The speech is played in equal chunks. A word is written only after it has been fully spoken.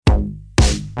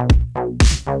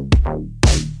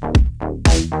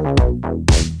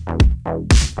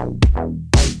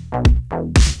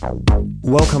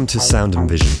Welcome to Sound and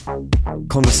Vision,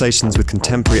 conversations with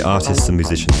contemporary artists and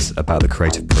musicians about the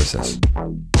creative process.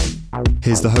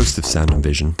 Here's the host of Sound and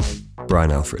Vision,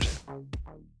 Brian Alfred.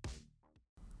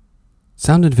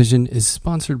 Sound and Vision is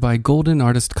sponsored by Golden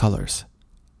Artist Colors.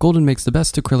 Golden makes the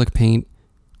best acrylic paint,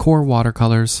 core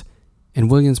watercolors,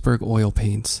 and Williamsburg oil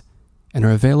paints, and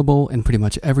are available in pretty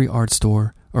much every art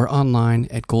store or online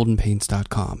at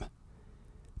goldenpaints.com.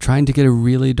 Trying to get a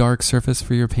really dark surface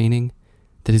for your painting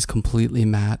that is completely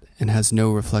matte and has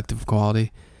no reflective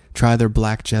quality? Try their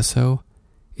black gesso.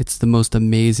 It's the most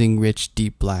amazing, rich,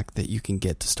 deep black that you can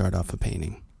get to start off a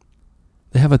painting.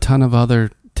 They have a ton of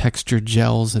other textured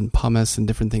gels and pumice and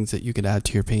different things that you could add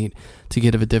to your paint to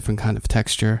get a different kind of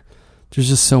texture. There's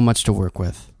just so much to work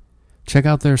with. Check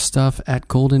out their stuff at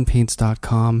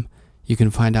goldenpaints.com. You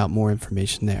can find out more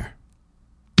information there.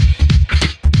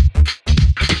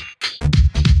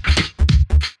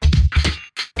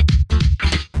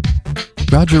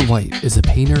 Roger White is a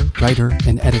painter, writer,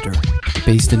 and editor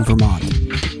based in Vermont.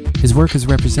 His work is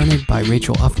represented by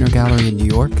Rachel Uffner Gallery in New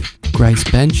York, Grice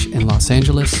Bench in Los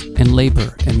Angeles, and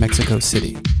Labor in Mexico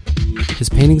City. His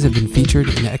paintings have been featured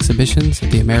in exhibitions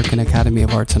at the American Academy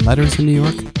of Arts and Letters in New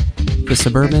York, the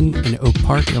Suburban in Oak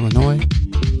Park, Illinois,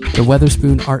 the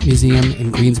Weatherspoon Art Museum in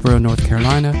Greensboro, North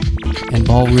Carolina, and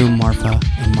Ballroom Marfa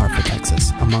in Marfa,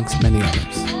 Texas, amongst many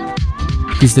others.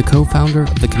 He's the co-founder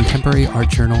of the contemporary art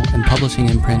journal and publishing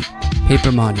imprint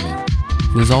Paper Monument,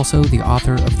 and is also the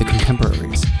author of The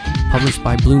Contemporaries, published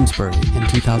by Bloomsbury in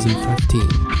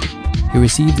 2015. He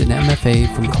received an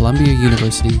MFA from Columbia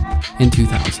University in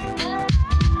 2000.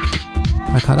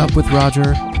 I caught up with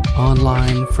Roger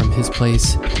online from his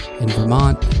place in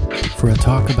Vermont for a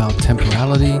talk about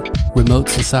temporality, remote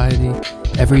society,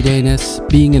 everydayness,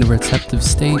 being in a receptive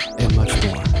state, and much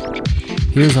more.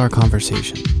 Here's our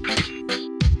conversation.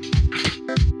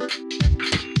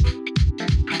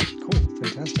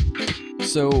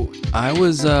 So I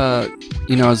was, I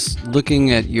was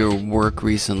looking at your work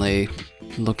recently,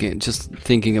 just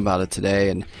thinking about it today,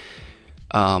 and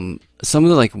some of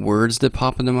the words that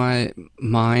pop into my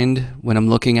mind when I'm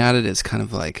looking at it is kind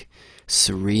of like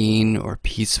serene or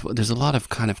peaceful. There's a lot of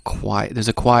kind of quiet. There's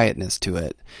a quietness to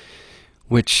it,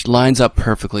 which lines up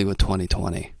perfectly with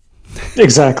 2020.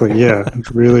 Exactly. Yeah,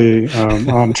 it's really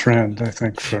on trend, I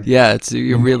think. Yeah,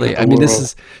 you're really. I mean,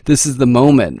 this is the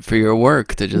moment for your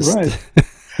work to just. Right.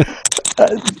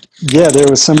 Yeah, there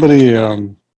was somebody.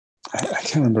 I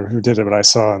can't remember who did it, but I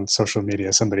saw on social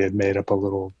media somebody had made up a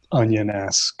little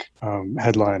Onion-esque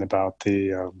headline about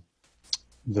the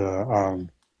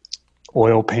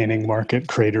oil painting market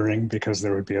cratering because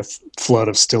there would be a flood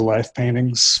of still life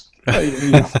paintings on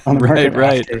the market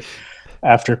right.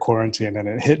 After quarantine, and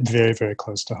it hit very, very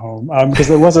close to home because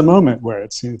there was a moment where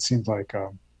it seemed like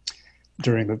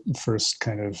during the first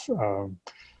kind of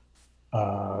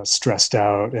stressed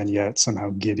out and yet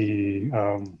somehow giddy,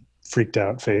 freaked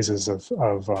out phases of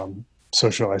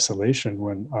social isolation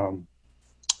when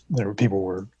people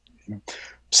were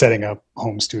setting up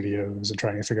home studios and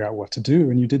trying to figure out what to do,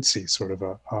 and you did see sort of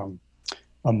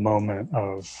a moment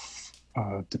of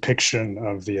depiction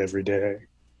of the everyday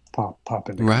pop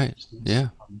into right. Yeah.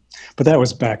 But that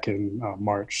was back in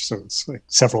March, so it's like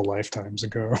several lifetimes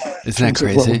ago. Isn't that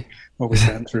crazy? What we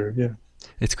went through, yeah.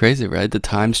 It's crazy, right? The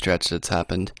time stretch that's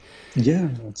happened. Yeah,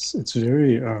 it's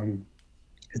very new.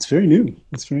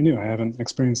 It's very new. I haven't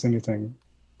experienced anything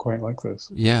quite like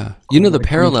this. Yeah. The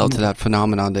parallel to that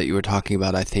phenomenon that you were talking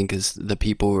about, I think, is the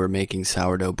people who are making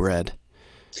sourdough bread.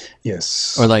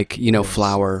 Yes. Or yes.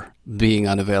 Flour being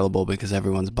unavailable because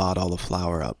everyone's bought all the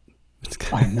flour up.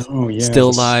 I know, yeah.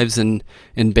 Still lives and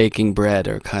baking bread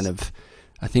are kind of,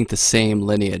 I think, the same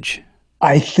lineage.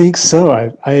 I think so. I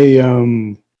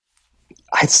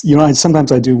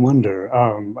sometimes I do wonder.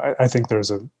 I think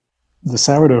the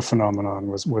sourdough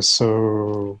phenomenon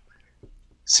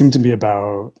seemed to be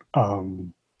about,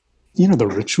 the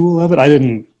ritual of it.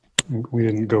 We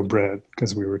didn't go bread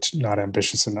because we were not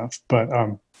ambitious enough, but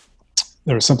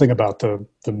there was something about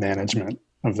the management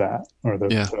of that, or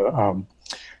the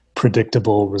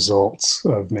predictable results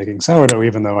of making sourdough,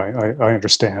 even though I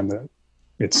understand that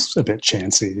it's a bit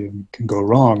chancy and can go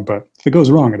wrong, but if it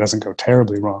goes wrong, it doesn't go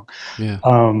terribly wrong. Yeah.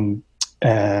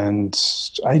 And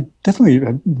I definitely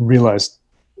realized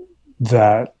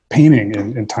that painting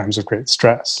in times of great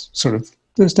stress, sort of,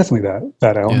 there's definitely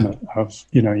that element of,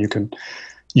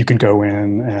 you can go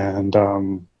in and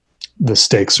the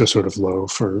stakes are sort of low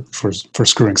for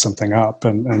screwing something up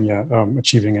and yet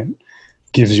achieving it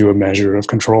gives you a measure of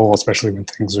control, especially when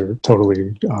things are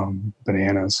totally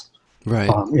bananas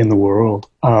in the world.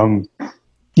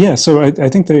 So I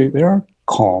think they are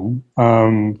calm.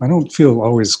 I don't feel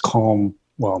always calm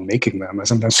while making them. I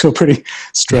sometimes feel pretty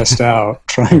stressed out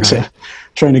trying to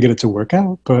get it to work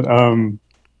out. But I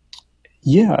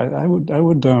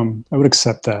would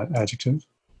accept that adjective.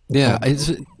 Yeah,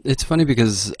 it's funny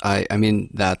because I mean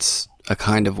that's a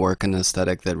kind of work and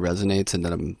aesthetic that resonates and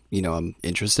that I'm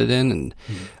interested in, and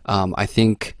I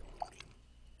think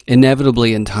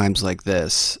inevitably in times like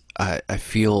this, I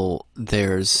feel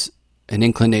there's an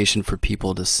inclination for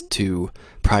people to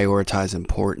prioritize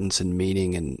importance and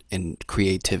meaning and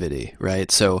creativity, right?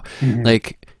 So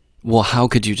like, well, how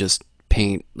could you just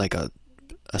paint like a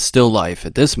still life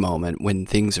at this moment when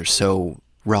things are so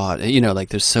raw, like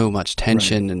there's so much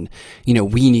tension and,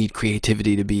 we need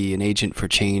creativity to be an agent for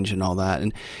change and all that.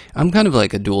 And I'm kind of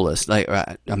like a dualist, like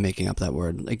I'm making up that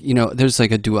word. Like, there's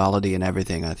like a duality in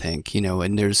everything, I think,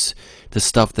 and there's the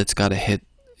stuff that's got to hit,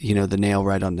 the nail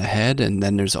right on the head. And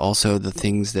then there's also the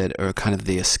things that are kind of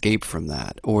the escape from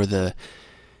that, or the,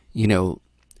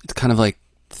 it's kind of like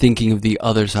thinking of the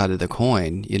other side of the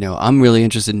coin. I'm really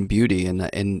interested in beauty, and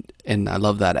I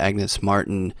love that Agnes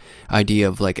Martin idea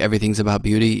of like everything's about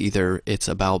beauty. Either it's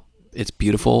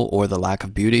beautiful or the lack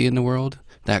of beauty in the world.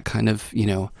 That kind of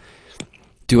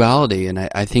duality, and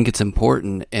I think it's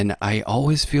important. And I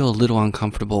always feel a little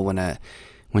uncomfortable when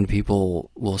people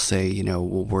will say, well,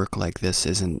 work like this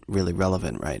isn't really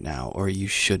relevant right now, or you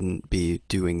shouldn't be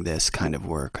doing this kind of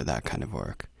work or that kind of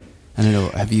work. I don't know.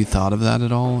 Have you thought of that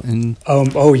at all?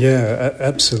 Oh yeah,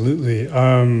 absolutely.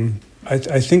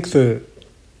 I think that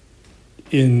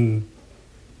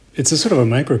it's a sort of a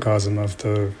microcosm of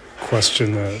the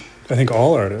question that I think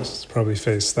all artists probably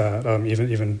face. That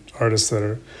even artists that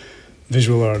are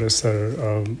visual artists that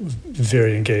are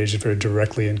very engaged, very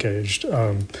directly engaged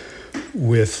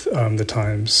with the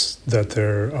times that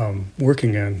they're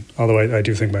working in. Although I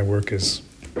do think my work is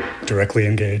directly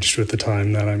engaged with the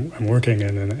time that I'm working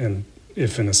in, and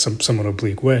if in a somewhat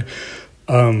oblique way.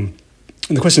 And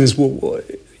the question is, well,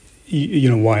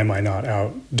 why am I not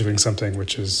out doing something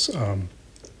which is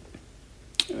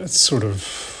sort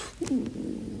of,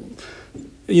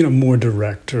 more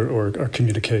direct or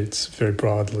communicates very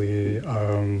broadly,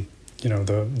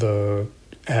 the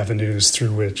avenues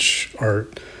through which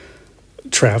art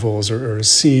travels or is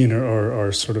seen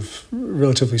are sort of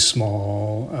relatively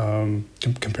small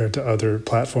compared to other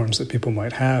platforms that people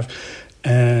might have.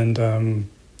 And I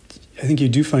think you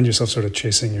do find yourself sort of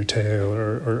chasing your tail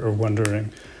or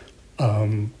wondering,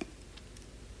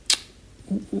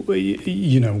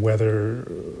 whether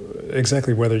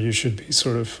you should be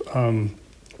sort of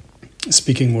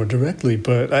speaking more directly.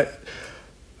 But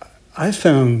I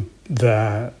found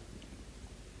that,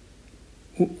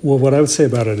 well, what I would say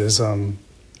about it is, we're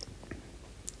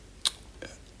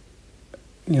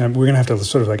going to have to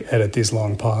sort of like edit these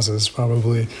long pauses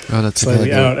probably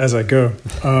slightly out as I go.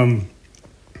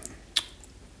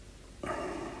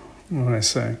 What did I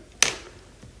say?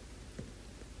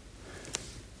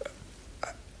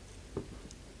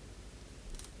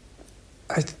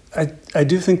 I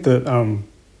do think that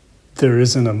there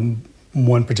isn't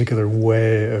one particular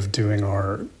way of doing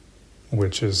art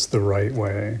which is the right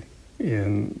way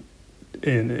in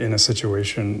a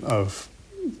situation of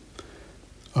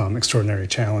extraordinary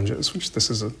challenges, which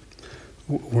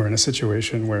we're in a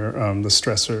situation where the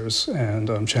stressors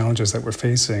and challenges that we're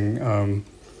facing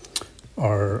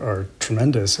are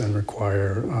tremendous and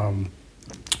require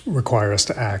us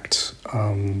to act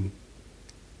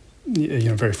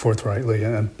very forthrightly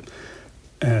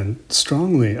and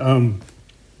strongly,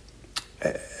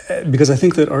 because I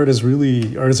think that art is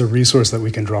a resource that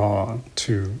we can draw on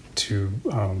to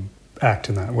act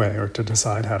in that way, or to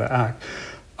decide how to act.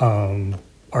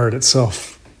 Art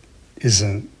itself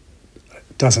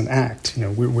doesn't act.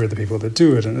 We're the people that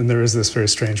do it, and there is this very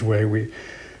strange way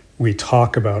we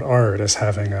talk about art as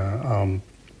having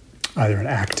either an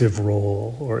active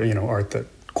role, or art that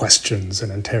questions and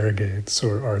interrogates,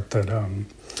 or art that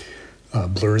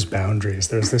blurs boundaries.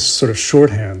 There's this sort of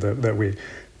shorthand that we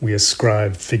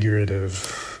ascribe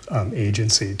figurative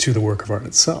agency to the work of art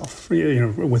itself.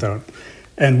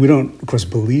 And we don't, of course,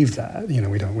 believe that. We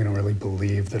don't really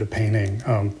believe that a painting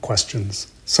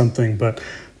questions something. But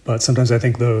sometimes I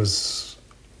think those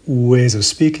ways of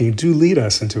speaking do lead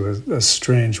us into a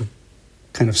strange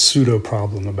kind of pseudo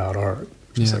problem about art.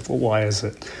 It's like, well, why is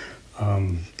it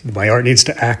my art needs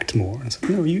to act more? And it's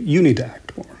like, you need to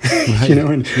act more. Right.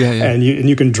 And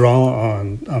you can draw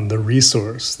on the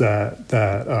resource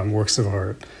that works of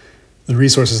art, the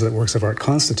resources that works of art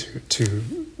constitute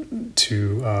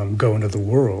to go into the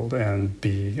world and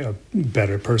be a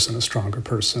better person, a stronger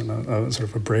person, a sort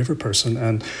of a braver person.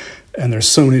 And there's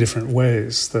so many different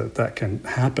ways that can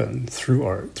happen through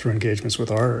art, through engagements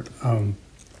with art.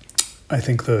 I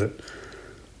think that,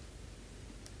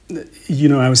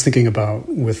 I was thinking about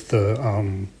with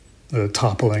the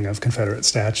toppling of Confederate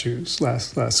statues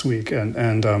last week,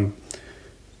 and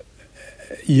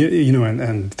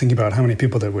thinking about how many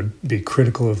people that would be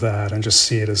critical of that and just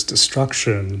see it as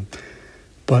destruction.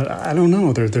 But I don't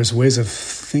know. There's ways of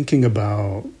thinking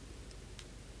about,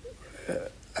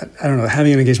 I don't know,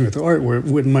 having an engagement with art where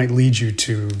it might lead you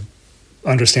to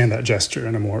understand that gesture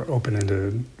in a more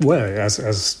open-ended way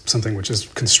as something which is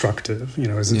constructive,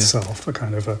 as itself a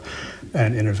kind of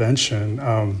an intervention.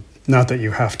 Not that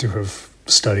you have to have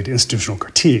studied institutional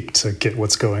critique to get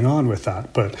what's going on with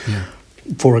that, but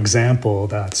for example,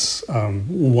 that's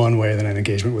one way that an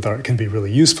engagement with art can be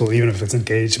really useful, even if it's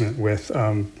engagement with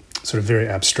sort of very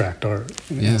abstract art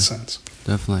in a sense.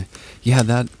 Definitely. Yeah,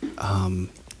 that,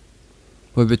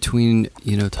 between,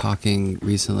 talking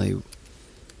recently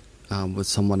with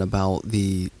someone about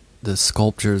the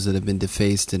sculptures that have been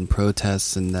defaced in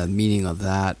protests and the meaning of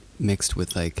that mixed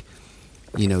with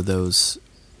those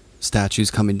statues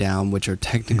coming down, which are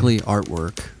technically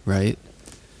artwork, right?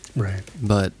 Right.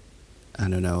 But I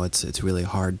don't know, it's really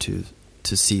hard to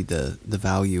see the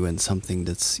value in something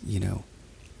that's,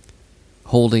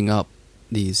 holding up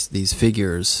these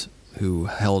figures who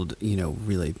held,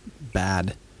 really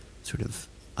bad sort of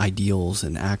ideals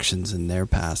and actions in their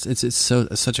past. It's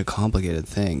such a complicated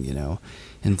thing,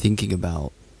 and thinking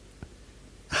about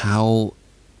how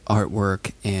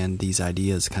artwork and these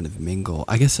ideas kind of mingle.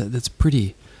 I guess it's a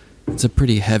pretty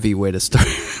heavy way to start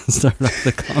off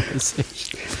the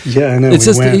conversation. Yeah, I know. It's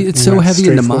so heavy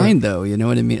in the mind, though. You know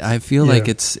what I mean? I feel like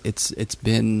it's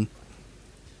been,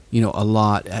 a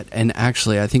lot. And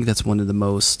actually, I think that's one of the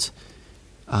most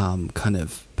kind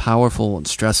of powerful and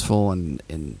stressful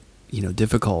and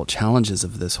difficult challenges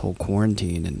of this whole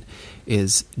quarantine, and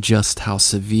is just how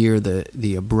severe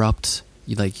the abrupt,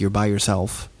 you're by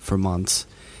yourself for months.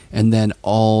 And then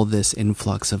all this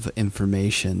influx of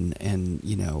information and,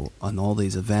 on all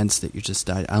these events that you just,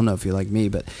 I don't know if you're like me,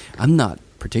 but I'm not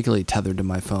particularly tethered to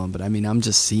my phone, but I mean, I'm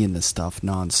just seeing this stuff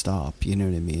nonstop, you know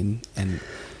what I mean? And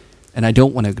I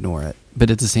don't want to ignore it, but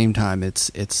at the same time,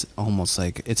 it's almost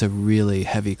like it's a really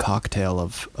heavy cocktail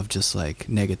of just like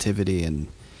negativity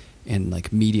and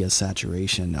like media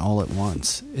saturation all at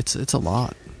once. It's a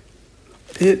lot.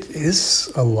 It is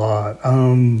a lot.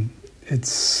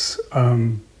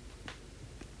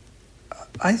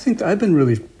 I think I've been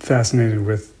really fascinated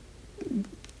with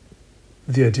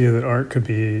the idea that art could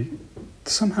be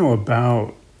somehow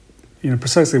about,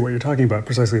 precisely what you're talking about,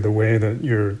 precisely the way that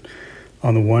you're,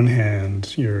 on the one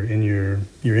hand, you're in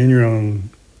your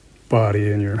own body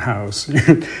in your house,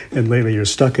 and lately you're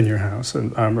stuck in your house,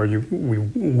 and we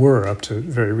were up to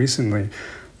very recently,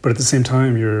 but at the same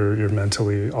time you're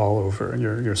mentally all over, and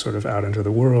you're sort of out into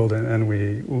the world, and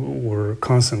we're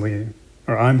constantly,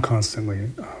 or I'm constantly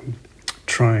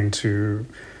trying to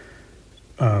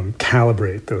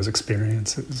calibrate those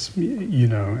experiences,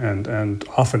 and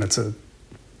often it's an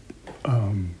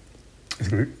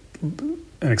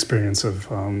experience of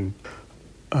earlier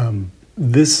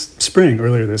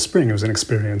this spring, it was an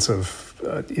experience of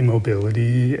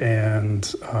immobility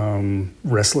and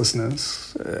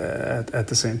restlessness at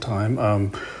the same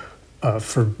time.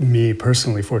 For me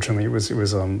personally, fortunately, it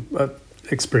was an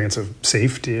experience of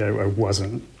safety. I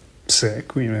wasn't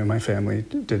sick. My family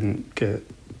didn't get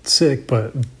sick,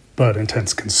 but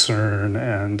intense concern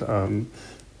and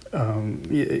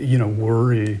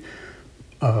worry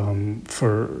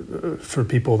for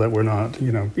people that were not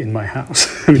in my house.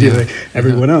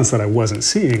 Everyone else that I wasn't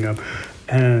seeing,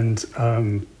 and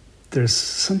there's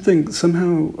something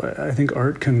somehow I think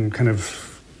art can kind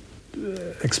of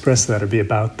express that or be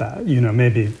about that.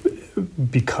 Maybe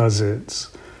because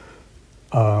it's.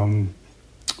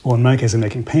 Well, in my case, in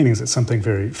making paintings, it's something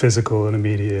very physical and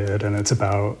immediate, and it's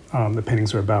about, the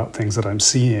paintings are about things that I'm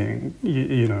seeing,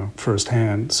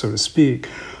 firsthand, so to speak.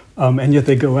 And yet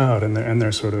they go out and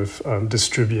they're sort of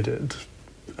distributed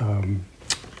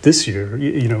this year,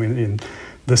 in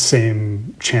the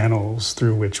same channels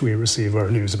through which we receive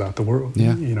our news about the world.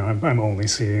 Yeah. I'm only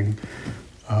seeing,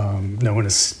 no one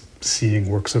is seeing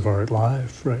works of art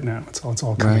live right now. It's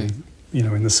all coming. Right.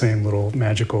 In the same little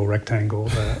magical rectangle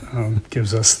that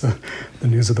gives us the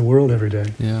news of the world every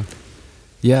day. Yeah.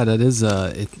 Yeah, that is,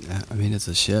 it's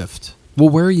a shift. Well,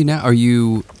 where are you now?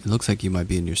 It looks like you might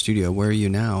be in your studio. Where are you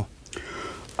now?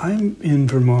 I'm in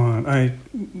Vermont.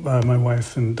 My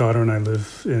wife and daughter and I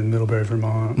live in Middlebury,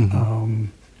 Vermont. Mm-hmm.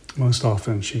 Most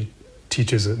often she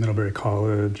teaches at Middlebury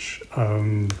College,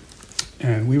 and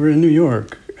we were in New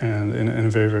York and in a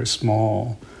very, very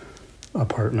small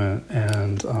apartment.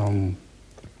 And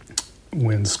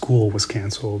when school was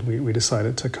canceled, we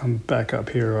decided to come back up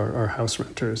here. Our house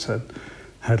renters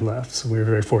had left, so we were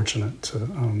very fortunate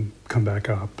to come back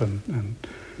up, and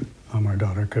our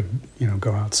daughter could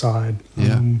go outside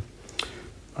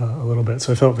a little bit.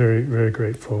 So I felt very, very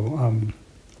grateful. And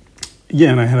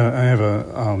I have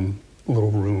a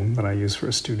little room that I use for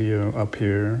a studio up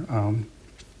here.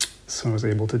 So I was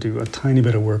able to do a tiny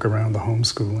bit of work around the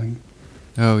homeschooling.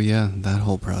 Oh yeah, that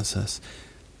whole process.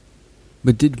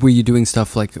 But were you doing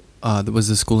stuff like, was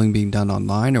the schooling being done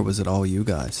online, or was it all you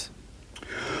guys?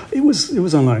 It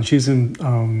was online. She's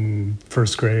in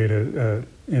first grade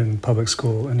in public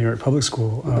school, in New York Public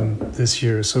School this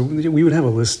year. So we would have a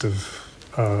list of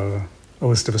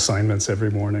assignments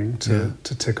every morning to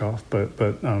tick off, but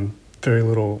very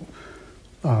little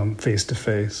face to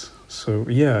face. So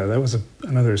yeah, that was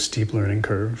another steep learning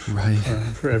curve, right,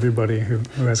 for everybody who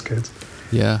has kids.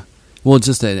 Yeah. Well,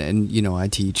 just and I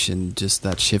teach, and just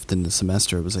that shift in the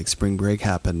semester, it was like spring break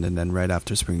happened, and then right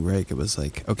after spring break, it was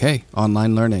like, okay,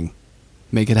 online learning,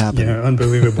 make it happen. Yeah,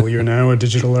 unbelievable! You're now a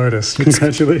digital artist.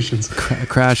 Congratulations!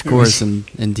 Crash course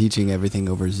in teaching everything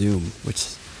over Zoom,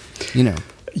 which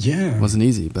wasn't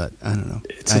easy, but I don't know.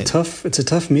 It's a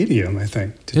tough medium, I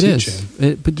think, to teach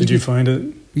in. But did you find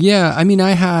it? Yeah, I mean,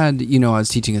 I had I was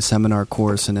teaching a seminar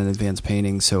course and an advanced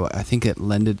painting, so I think it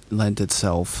lent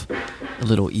itself a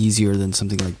little easier than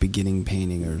something like beginning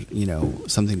painting, or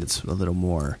something that's a little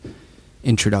more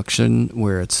introduction,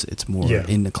 where it's more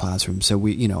in the classroom. So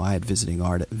we I had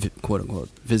quote unquote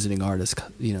visiting artists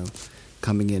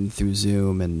coming in through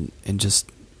Zoom, and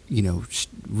just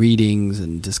readings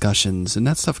and discussions, and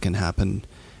that stuff can happen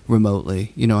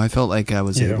remotely. I felt like I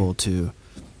was able to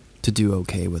do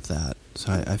okay with that. So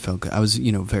I felt good. I was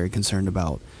very concerned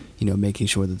about making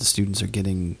sure that the students are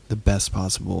getting the best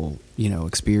possible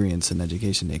experience and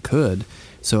education they could.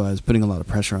 So I was putting a lot of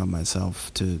pressure on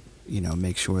myself to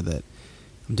make sure that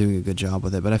I'm doing a good job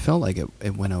with it. But I felt like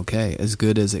it went okay, as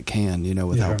good as it can,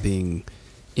 without being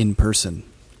in person.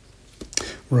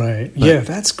 Right. But,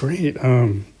 that's great.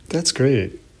 That's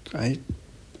great. I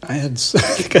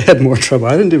think I had more trouble.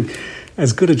 I didn't do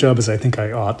as good a job as I think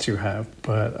I ought to have,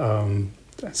 but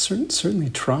I certainly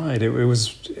tried. It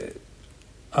was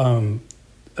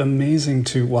amazing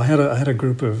to. Well, I had a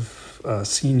group of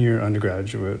senior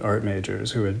undergraduate art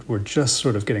majors who were just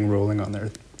sort of getting rolling on their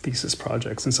thesis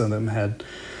projects, and some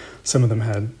of them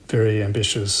had very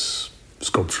ambitious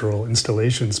sculptural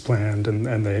installations planned,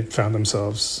 and they found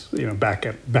themselves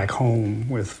back home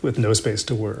with no space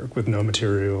to work, with no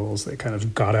materials. They kind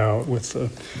of got out with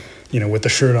the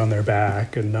shirt on their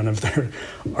back and none of their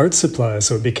art supplies.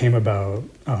 So it became about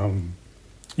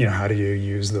how do you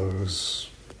use those,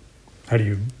 how do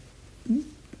you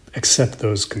accept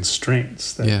those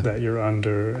constraints that you're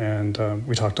under. And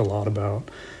we talked a lot about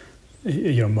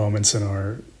moments in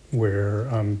art where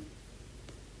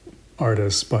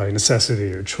artists, by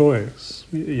necessity or choice,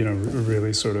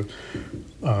 really sort of,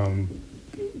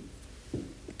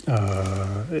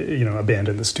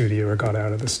 abandoned the studio or got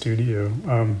out of the studio.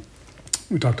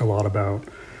 We talked a lot about,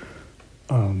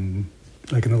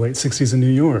 like in the late 60s in New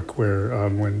York, where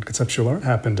when conceptual art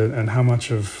happened, and how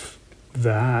much of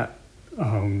that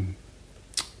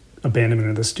abandonment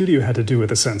of the studio had to do with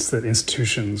the sense that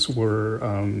institutions were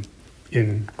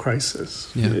in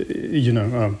crisis.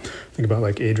 Think about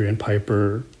like Adrian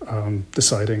Piper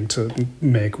deciding to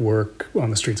make work on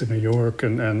the streets of New York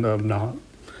and not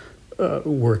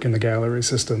work in the gallery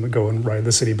system, and go and ride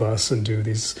the city bus and do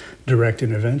these direct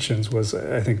interventions, was,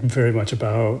 I think, very much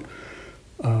about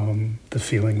the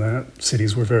feeling that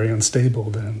cities were very unstable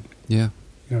then. Yeah.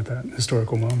 At that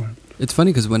historical moment. It's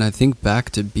funny because when I think back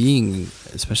to being,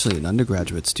 especially an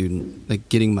undergraduate student, like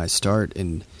getting my start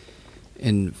in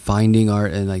finding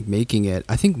art and like making it,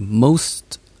 I think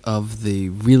most of the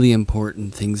really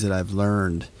important things that I've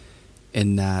learned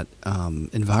in that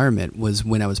environment was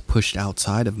when I was pushed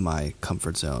outside of my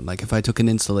comfort zone. Like if I took an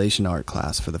installation art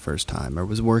class for the first time, or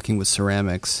was working with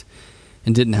ceramics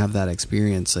and didn't have that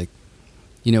experience, like,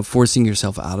 forcing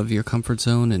yourself out of your comfort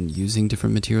zone and using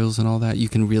different materials and all that, you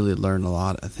can really learn a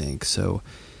lot, I think. So,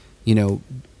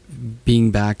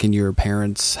 being back in your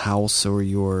parents' house or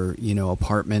your,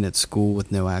 apartment at school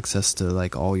with no access to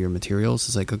like all your materials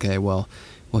is like, okay, well,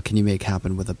 what can you make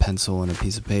happen with a pencil and a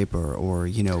piece of paper, or,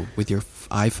 with your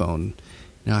iPhone?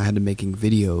 I had to making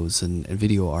videos and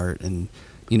video art and,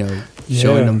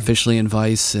 showing them Fischli and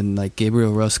Weiss, and like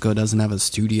Gabriel Roscoe doesn't have a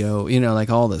studio, like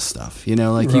all this stuff, like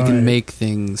right. You can make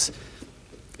things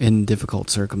in difficult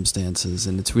circumstances,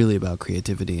 and it's really about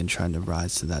creativity and trying to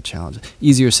rise to that challenge.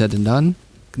 Easier said than done,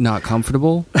 not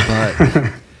comfortable,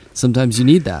 but sometimes you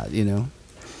need that, you know?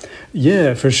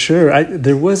 Yeah, for sure.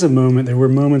 There were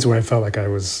moments where I felt like I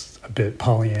was a bit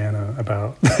Pollyanna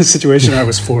about the situation. I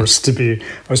was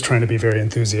trying to be very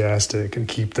enthusiastic and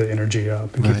keep the energy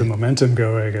up and keep the momentum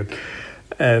going.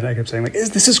 And I kept saying, like,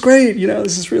 this is great, you know,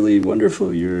 this is really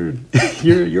wonderful. You're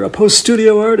a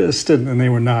post-studio artist. And they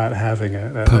were not having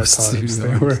it at times.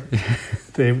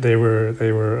 They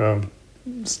were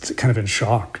kind of in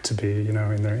shock to be, you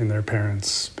know, in their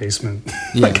parents' basement,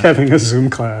 like having a Zoom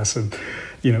class and,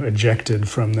 you know, ejected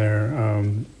from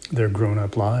their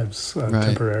grown-up lives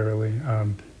temporarily.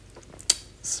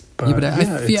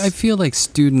 I feel like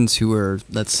students who are,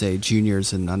 let's say,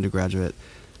 juniors and undergraduate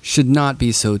should not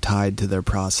be so tied to their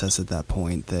process at that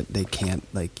point that they can't,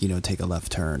 like, you know, take a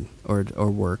left turn or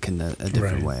work in a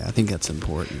different way. I think that's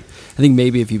important. I think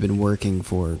maybe if you've been working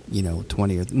for, you know,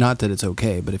 20 or, not that it's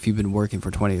okay, but if you've been working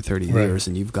for 20 or 30 years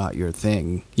and you've got your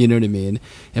thing, you know what I mean?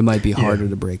 It might be harder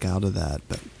to break out of that,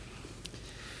 but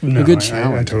a good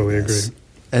challenge. I totally agree.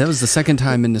 And that was the second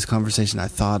time in this conversation I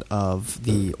thought of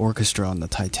the orchestra on the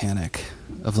Titanic,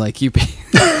 of like you being,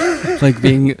 like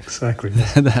being exactly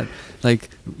that, like,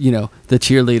 you know, the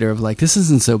cheerleader of like, this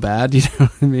isn't so bad, you know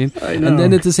what I mean? I know. And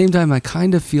then at the same time, I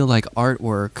kind of feel like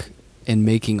artwork and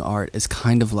making art is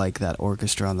kind of like that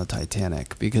orchestra on the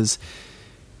Titanic, because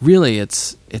really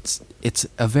it's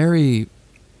a very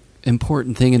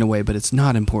important thing in a way, but it's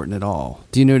not important at all.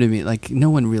 Do you know what I mean? Like,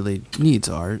 no one really needs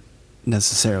art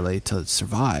necessarily to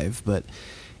survive, but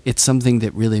it's something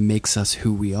that really makes us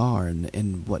who we are,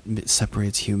 and what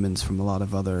separates humans from a lot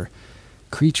of other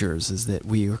creatures is that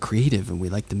we are creative and we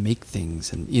like to make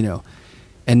things, and, you know,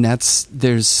 and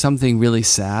there's something really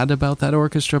sad about that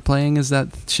orchestra playing as that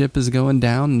ship is going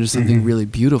down, and there's something really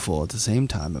beautiful at the same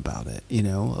time about it, you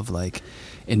know, of like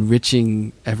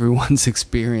enriching everyone's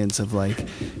experience of, like,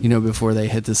 you know, before they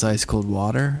hit this ice cold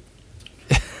water.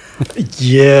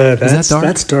 Yeah,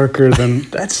 that's darker than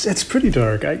that's pretty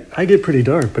dark. I get pretty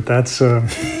dark, but that's up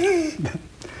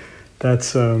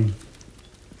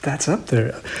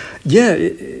there. Yeah,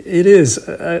 it is.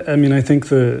 I mean, I think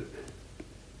that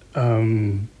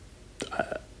I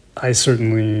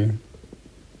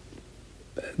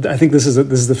think this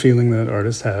is the feeling that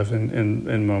artists have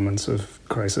in moments of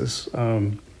crisis,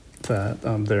 that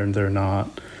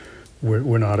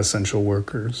we're not essential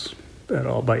workers at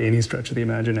all by any stretch of the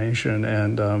imagination.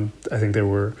 And I think there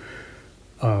were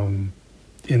in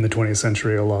the 20th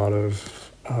century a lot of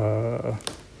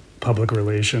public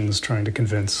relations trying to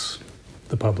convince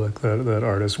the public that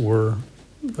artists were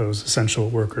those essential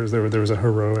workers. There was a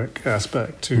heroic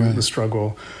aspect to the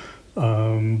struggle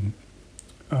of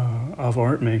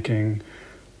art making.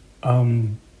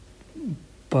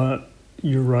 But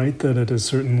you're right that it is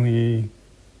certainly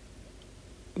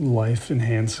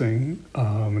life-enhancing,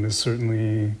 and is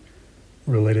certainly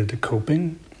related to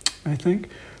coping, I think,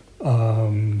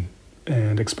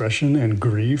 and expression and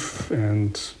grief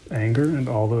and anger and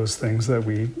all those things that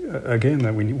we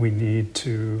need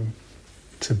to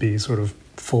be sort of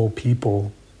full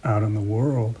people out in the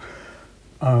world.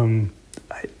 I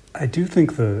do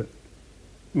think that,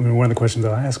 I mean, one of the questions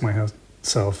that I ask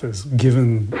myself is,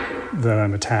 given that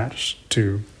I'm attached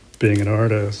to being an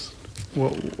artist,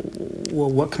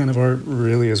 what kind of art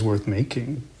really is worth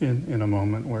making in a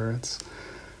moment where it's,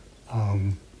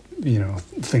 you know,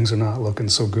 things are not looking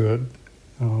so good,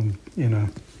 in a,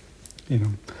 you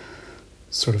know,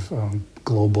 sort of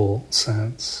global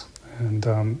sense, and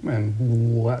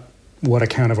what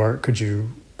account of art could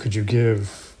you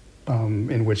give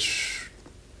in which,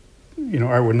 you know,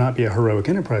 art would not be a heroic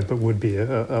enterprise, but would be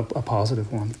a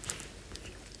positive one.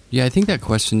 Yeah, I think that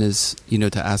question is, you know,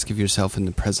 to ask of yourself in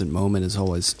the present moment is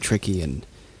always tricky, and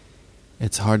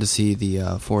it's hard to see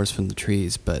the forest from the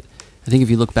trees. But I think if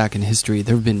you look back in history,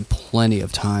 there have been plenty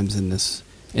of times in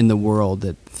the world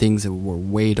that things that were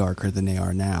way darker than they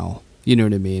are now. You know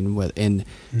what I mean? And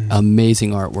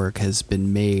amazing artwork has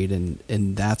been made,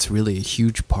 and that's really a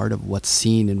huge part of what's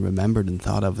seen and remembered and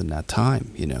thought of in that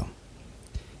time, you know.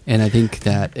 And I think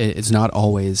that it's not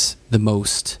always the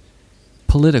most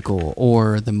political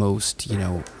or the most, you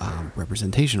know,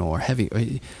 representational or heavy.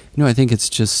 You know, I think it's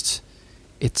just,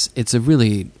 it's a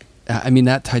really, I mean,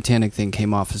 that Titanic thing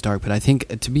came off as dark, but I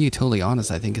think, to be totally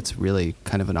honest, I think it's really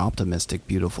kind of an optimistic,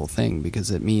 beautiful thing,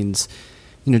 because it means,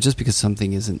 you know, just because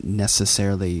something isn't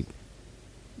necessarily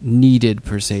needed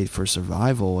per se for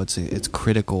survival, it's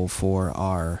critical for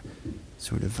our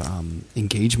sort of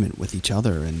engagement with each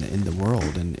other and in the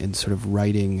world, and sort of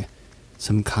writing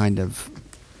some kind of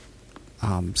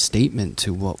statement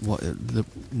to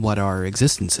what our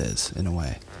existence is, in a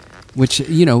way. Which,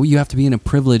 you have to be in a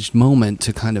privileged moment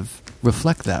to kind of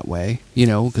reflect that way,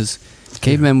 because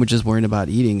cavemen were just worrying about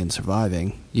eating and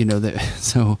surviving,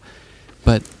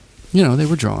 but, they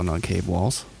were drawing on cave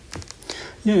walls.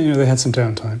 Yeah, they had some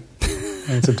downtime.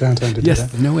 They had some downtime to do that.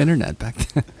 Yes, no internet back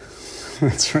then.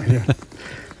 That's right, yeah.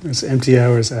 There's empty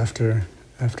hours after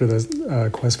the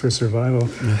quest for survival.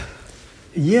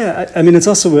 Yeah, I mean, it's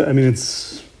also,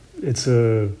 it's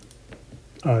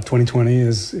 2020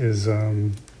 is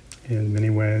in many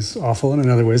ways awful, and in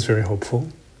other ways very hopeful.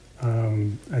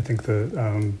 I think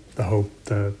the hope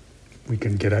that we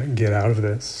can get out of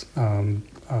this, and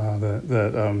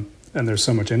there's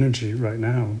so much energy right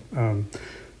now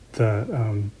that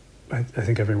I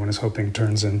think everyone is hoping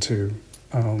turns into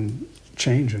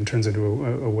change and turns into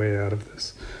a way out of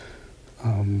this,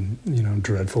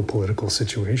 dreadful political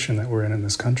situation that we're in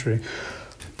this country.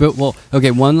 But,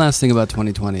 one last thing about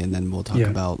 2020, and then we'll talk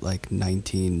about,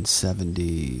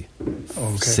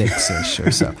 1976-ish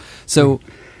or so. So,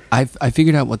 I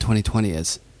figured out what 2020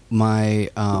 is. My,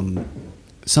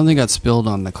 something got spilled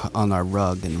on our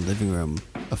rug in the living room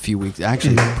a few weeks,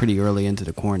 actually pretty early into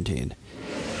the quarantine.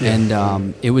 Yeah.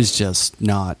 And it was just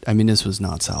not, this was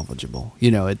not salvageable.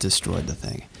 It destroyed the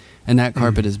thing. And that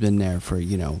carpet has been there for,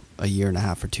 a year and a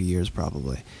half or 2 years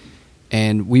probably.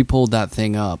 And we pulled that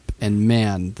thing up, and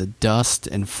man, the dust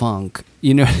and funk,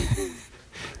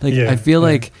 I feel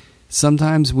like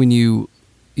sometimes when you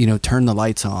turn the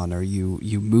lights on or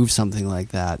you move something like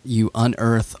that, you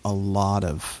unearth a lot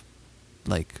of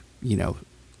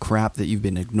crap that you've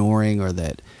been ignoring or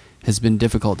that has been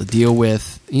difficult to deal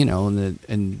with,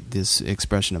 and this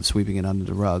expression of sweeping it under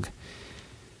the rug.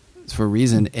 It's for a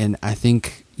reason. And I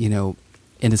think, in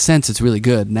a sense, it's really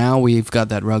good. Now we've got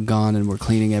that rug gone and we're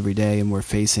cleaning every day and we're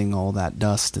facing all that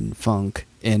dust and funk.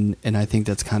 And I think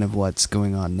that's kind of what's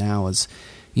going on now is,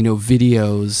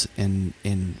 videos and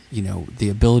the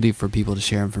ability for people to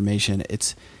share information.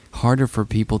 It's harder for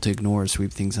people to ignore or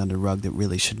sweep things under the rug that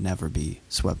really should never be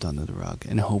swept under the rug.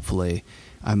 And hopefully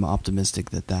I'm optimistic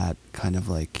that kind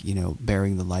of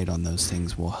bearing the light on those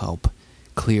things will help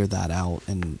clear that out.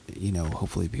 And,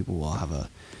 hopefully people will have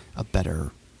a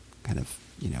better kind of,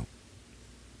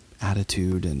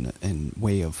 attitude and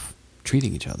way of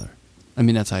treating each other.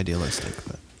 That's idealistic,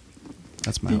 but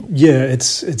that's my hope. Yeah,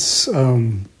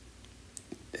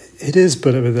 it is,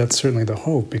 but that's certainly the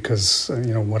hope because,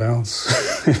 what else?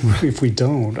 If we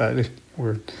don't,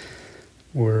 we're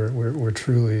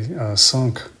truly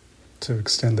sunk, to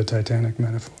extend the Titanic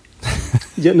metaphor.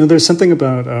 Yeah, no, there's something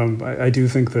about, I do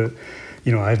think that,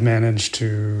 I've managed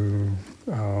to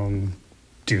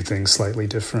do things slightly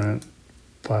different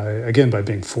by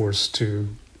being forced to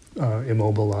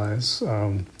immobilize.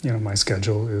 My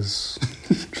schedule is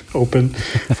open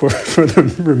for the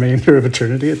remainder of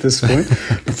eternity at this point,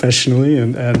 professionally,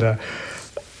 and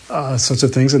sorts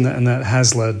of things, and that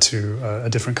has led to a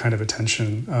different kind of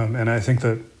attention. And I think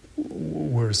that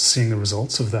we're seeing the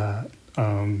results of that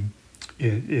in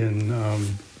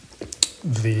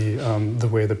the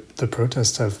way the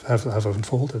protests have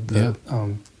unfolded. That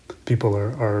people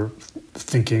are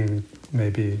thinking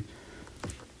maybe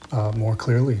more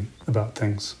clearly about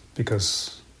things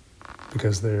because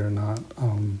they're not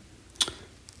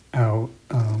out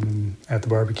at the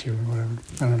barbecue or whatever.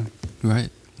 I don't know. Right.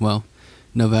 Well,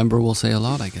 November will say a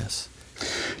lot, I guess.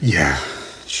 Yeah,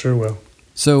 sure will.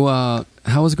 So,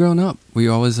 how was growing up? Were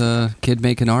you always a kid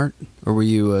making art? Or were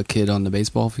you a kid on the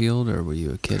baseball field? Or were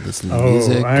you a kid listening to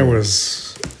music? I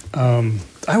was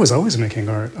always making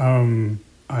art.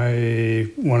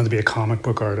 I wanted to be a comic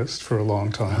book artist for a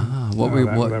long time. What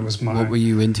were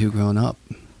you into growing up?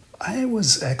 I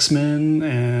was X-Men,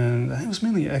 and I was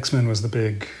mainly X-Men was the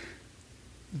big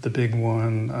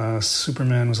one.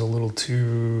 Superman was a little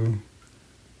too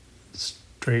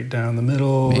straight down the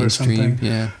middle mainstream, or something.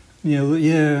 Yeah.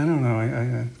 Yeah. I don't know.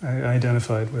 I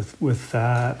identified with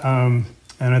that, and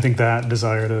I think that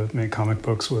desire to make comic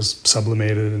books was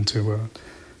sublimated into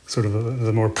sort of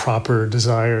the more proper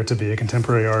desire to be a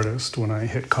contemporary artist when I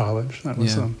hit college. That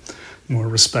was more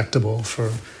respectable for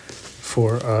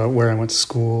where I went to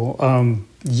school.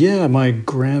 My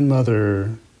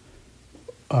grandmother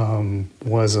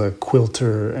was a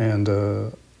quilter and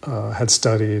had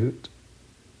studied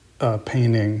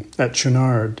painting at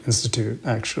Chouinard Institute.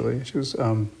 Actually, she was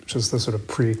the sort of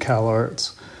pre-Cal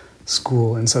Arts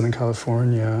school in Southern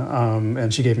California,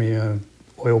 and she gave me a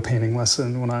oil painting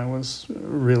lesson when I was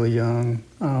really young.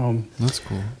 That's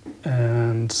cool.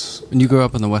 And you grew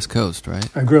up on the West Coast, right?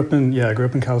 I grew up in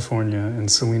California, in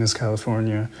Salinas,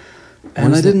 California,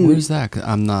 And I didn't. Where's that? 'Cause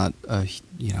I'm not,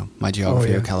 my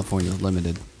geography of California is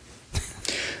limited.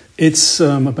 It's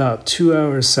about 2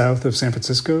 hours south of San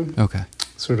Francisco. Okay.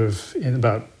 Sort of in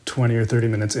about 20 or 30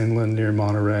 minutes inland near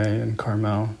Monterey and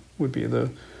Carmel would be the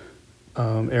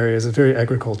areas. It's very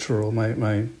agricultural.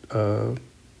 My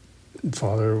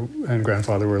father and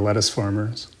grandfather were lettuce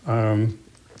farmers.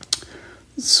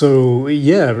 So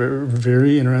yeah,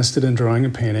 very interested in drawing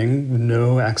and painting.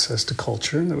 No access to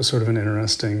culture. That was sort of an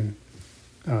interesting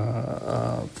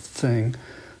thing.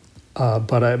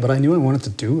 But I knew I wanted to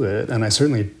do it, and I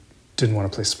certainly didn't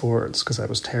want to play sports because I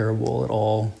was terrible at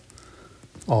all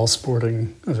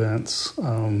sporting events.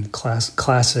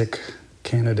 Classic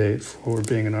candidate for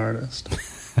being an artist.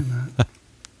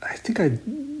 I think I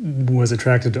was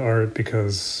attracted to art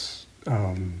because,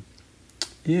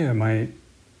 my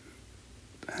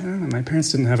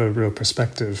parents didn't have a real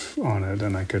perspective on it,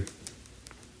 and I could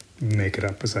make it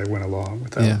up as I went along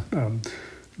without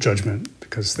judgment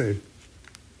because they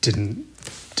didn't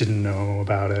know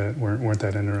about it, weren't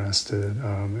that interested.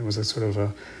 It was a sort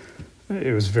of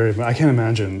it was very. I can't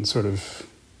imagine sort of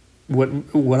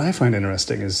what I find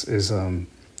interesting is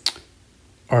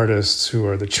artists who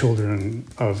are the children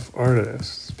of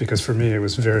artists, because for me it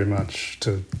was very much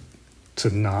to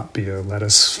not be a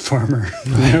lettuce farmer.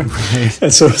 Right.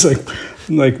 And so it's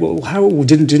like, well, how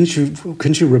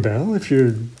couldn't you rebel if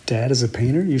your dad is a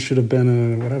painter? You should have been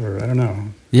a whatever. I don't know.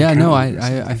 Yeah, no,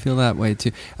 I feel that way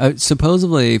too.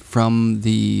 Supposedly from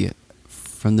the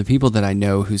people that I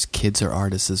know whose kids are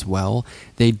artists as well,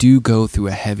 they do go through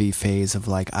a heavy phase of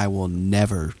like, I will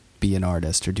never be an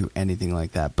artist or do anything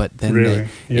like that. But then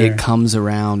it comes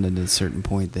around, and at a certain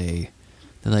point they're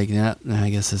like, yeah, I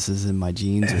guess this is in my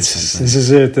genes or something. This is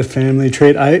it, the family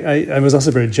trait. I was also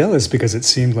very jealous because it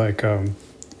seemed like,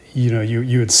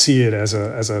 you would see it as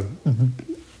a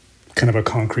kind of a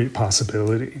concrete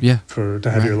possibility to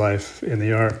have your life in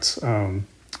the arts. And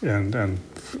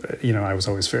I was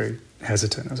always very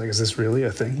hesitant. I was like, is this really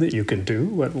a thing that you can do?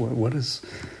 What does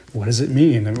it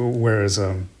mean? Whereas,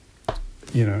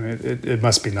 it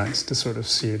must be nice to sort of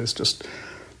see it as just,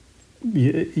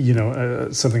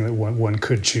 something that one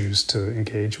could choose to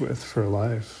engage with for a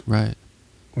life. Right.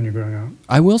 When you're growing up.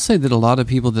 I will say that a lot of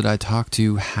people that I talk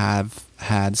to have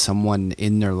had someone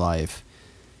in their life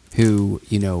who,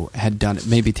 had done it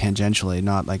maybe tangentially,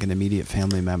 not like an immediate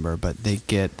family member, but they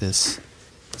get this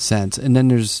sense. And then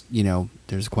there's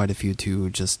quite a few too who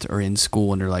just are in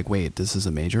school and they're like, wait, this is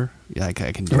a major? Like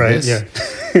I can do this? Right,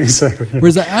 yeah. Exactly. Yeah.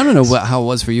 Whereas I don't know how it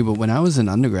was for you, but when I was in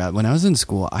undergrad, when I was in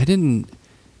school,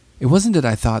 it wasn't that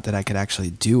I thought that I could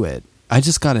actually do it. I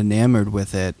just got enamored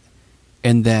with it.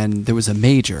 And then there was a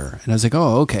major, and I was like,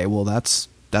 oh, okay, well, that's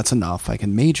enough. I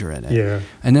can major in it. Yeah.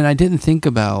 And then I didn't think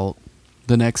about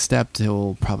the next step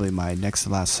till probably my next to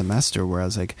last semester, where I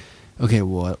was like, okay,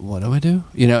 what do I do?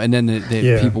 And then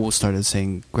people started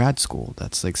saying grad school.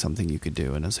 That's like something you could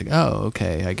do. And I was like, oh,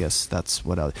 okay, I guess that's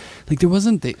what like there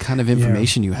wasn't the kind of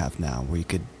information you have now where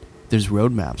there's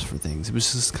roadmaps for things. It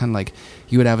was just kind of like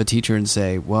you would have a teacher and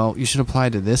say, well, you should apply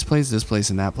to this place,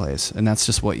 and that place. And that's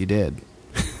just what you did.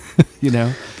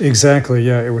 Exactly.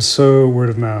 Yeah. It was so word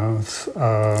of mouth.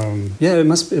 It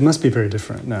must be very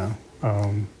different now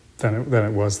than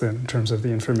it was then in terms of the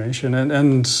information.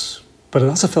 But it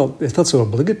also felt so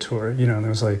obligatory. And it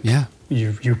was like,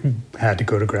 you had to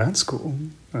go to grad school.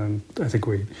 And I think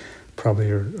we probably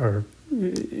are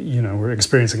we're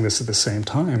experiencing this at the same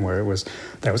time, where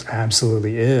that was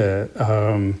absolutely it.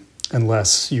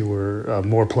 Unless you were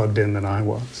more plugged in than I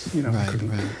was, I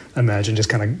couldn't imagine just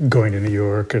kind of going to New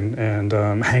York and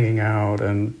hanging out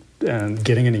and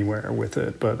getting anywhere with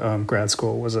it. But grad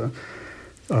school was a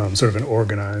sort of an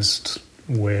organized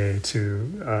way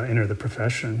to enter the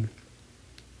profession.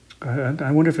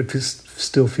 I wonder if it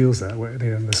still feels that way,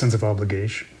 the sense of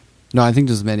obligation. No, I think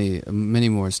there's many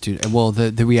more students. Well,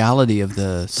 the reality of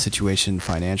the situation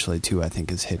financially too, I think,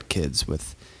 has hit kids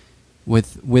with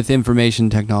information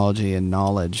technology and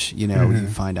knowledge. You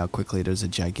find out quickly there's a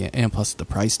gigantic, and plus the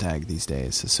price tag these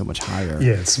days is so much higher.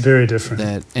 Yeah, it's very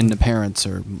different. And the parents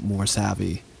are more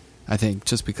savvy, I think,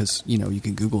 just because you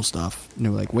can Google stuff and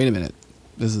they're like, wait a minute,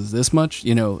 this is this much,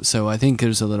 So I think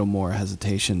there's a little more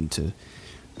hesitation to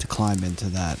climb into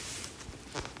that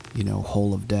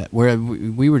hole of debt, where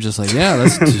we were just like, yeah,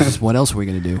 that's just what else are we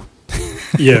going to do?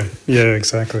 yeah,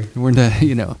 exactly. Weren't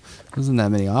that, wasn't that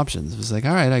many options. It was like,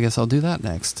 all right, I guess I'll do that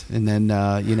next. And then,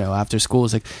 after school,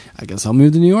 it's like, I guess I'll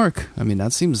move to New York. I mean,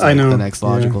 that seems like the next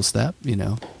logical step,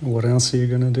 What else are you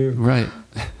going to do? Right.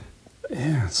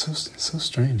 Yeah, it's so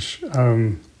strange.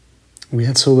 We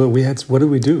had so little. What did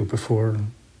we do before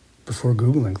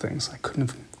Googling things? I couldn't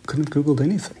have Googled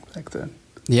anything back then.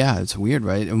 Yeah, it's weird,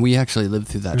 right? And we actually lived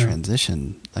through that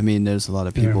transition. I mean, there's a lot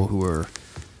of people who were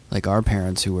like our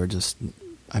parents who were just,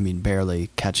 I mean, barely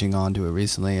catching on to it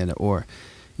recently, or,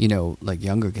 you know, like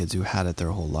younger kids who had it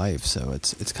their whole life. So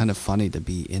it's kind of funny to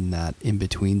be in that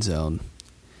in-between zone.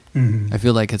 I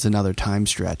feel like it's another time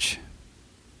stretch.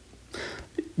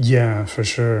 Yeah, for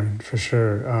sure.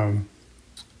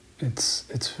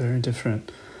 It's very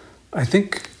different. I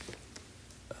think,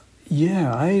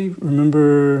 I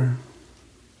remember,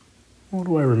 what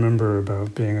do I remember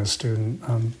about being a student?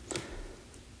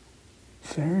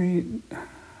 Very,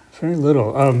 very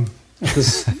little.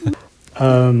 It's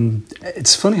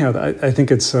funny how I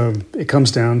think it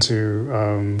comes down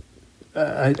to,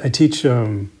 I teach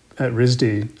at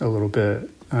RISD a little bit.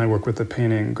 I work with the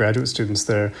painting graduate students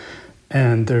there,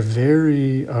 and they're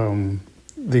very,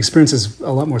 the experience is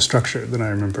a lot more structured than I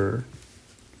remember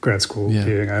grad school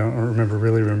being. I don't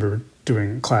really remember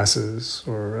doing classes,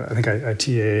 or I think I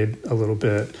TA'd a little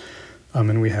bit,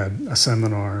 and we had a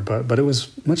seminar, but it was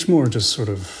much more just sort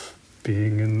of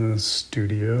being in the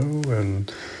studio,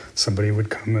 and somebody would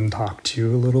come and talk to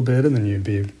you a little bit, and then you'd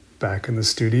be back in the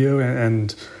studio,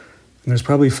 and there's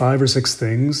probably 5 or 6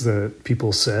 things that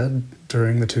people said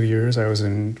during the 2 years I was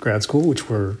in grad school, which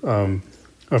were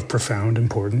of profound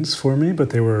importance for me,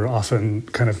 but they were often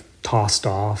kind of tossed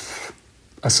off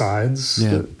asides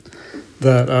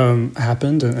that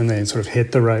happened, and they sort of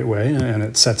hit the right way, and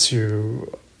it sets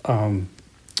you kind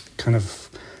of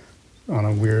on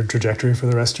a weird trajectory for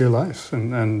the rest of your life.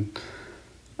 And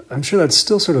I'm sure that's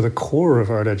still sort of the core of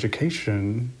art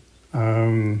education,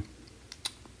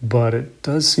 but it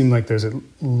does seem like there's at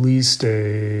least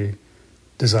a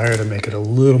desire to make it a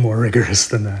little more rigorous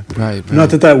than that. Right. Not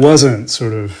that wasn't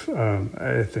sort of,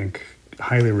 I think,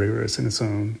 highly rigorous in its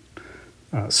own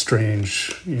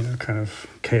strange, kind of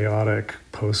chaotic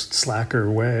post-slacker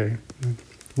way.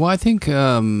 Well, I think,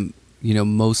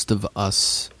 most of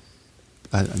us,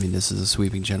 I mean, this is a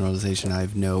sweeping generalization. I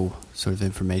have no sort of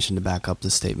information to back up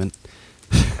this statement.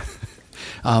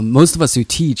 Most of us who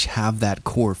teach have that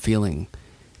core feeling,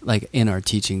 like in our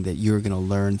teaching, that you're going to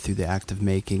learn through the act of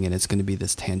making, and it's going to be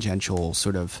this tangential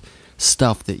sort of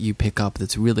stuff that you pick up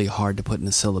that's really hard to put in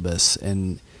a syllabus.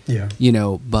 And,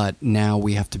 but now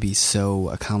we have to be so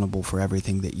accountable for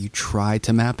everything that you try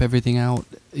to map everything out,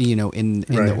 in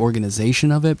the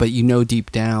organization of it. But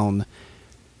deep down,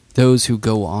 those who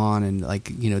go on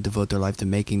and devote their life to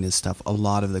making this stuff, a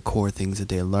lot of the core things that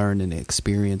they learn and the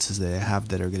experiences that they have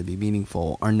that are going to be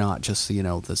meaningful are not just,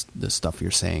 the stuff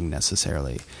you're saying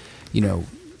necessarily,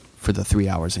 for the 3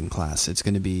 hours in class. It's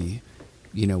going to be,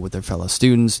 with their fellow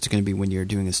students. It's going to be when you're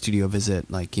doing a studio visit,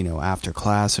 after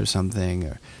class or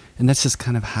something. And that's just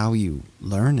kind of how you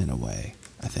learn in a way,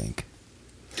 I think.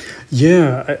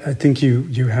 Yeah, I think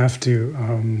you have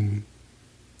to,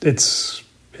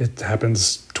 it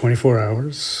happens 24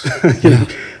 hours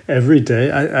every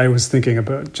day. I was thinking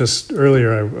about just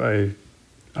earlier, I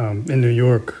in New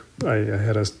York, I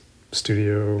had a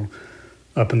studio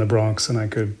up in the Bronx, and I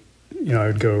could, I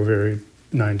would go very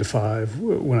 9 to 5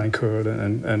 when I could,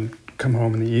 and come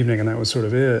home in the evening, and that was sort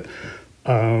of it.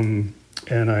 And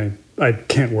I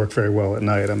can't work very well at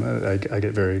night. I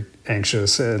get very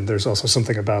anxious, and there's also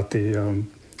something about the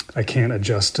I can't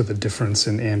adjust to the difference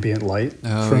in ambient light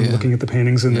from looking at the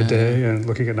paintings in the day and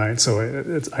looking at night. So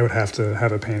I would have to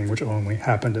have a painting which only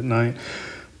happened at night.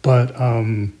 But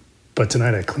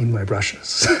tonight I cleaned my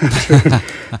brushes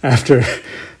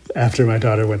after my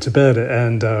daughter went to bed,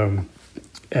 and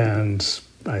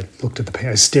I looked at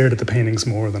I stared at the paintings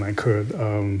more than I could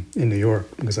in New York,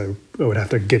 because I would have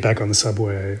to get back on the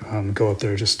subway, go up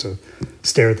there just to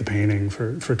stare at the painting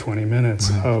for 20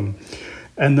 minutes. Wow.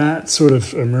 And that sort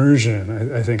of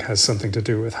immersion, I think, has something to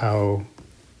do with how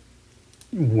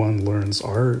one learns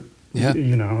art. Yeah.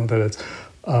 That it's.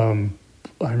 I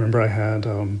remember I had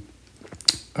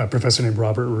a professor named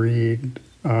Robert Reed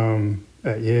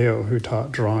at Yale who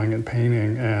taught drawing and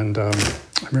painting, and I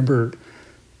remember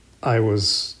I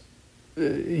was,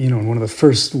 in one of the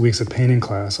first weeks of painting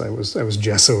class, I was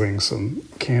gessoing some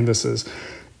canvases,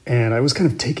 and I was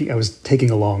taking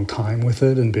a long time with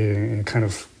it and being kind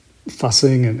of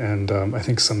fussing, and I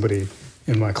think somebody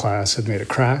in my class had made a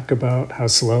crack about how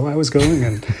slow I was going,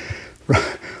 and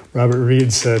Robert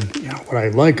Reed said, what I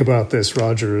like about this,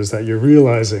 Roger, is that you're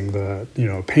realizing that,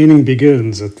 painting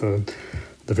begins at the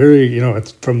very,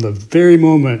 it's from the very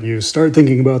moment you start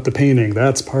thinking about the painting,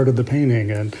 that's part of the painting,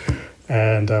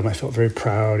 and I felt very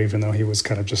proud, even though he was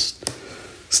kind of just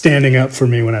standing up for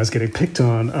me when I was getting picked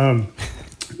on.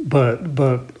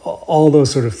 But all those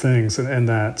sort of things, and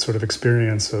that sort of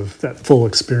experience of that full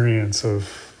experience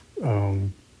of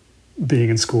being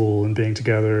in school and being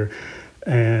together,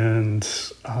 And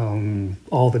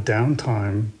all the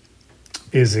downtime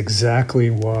is exactly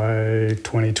why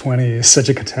 2020 is such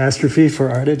a catastrophe for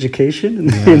art education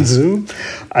in Zoom.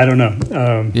 I don't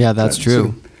know. Yeah, that's true.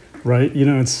 Sort of, right? You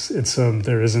know, it's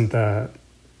there isn't that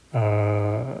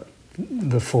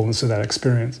the fullness of that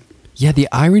experience. Yeah, the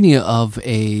irony of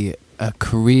a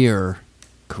career,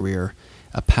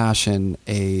 a passion,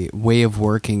 a way of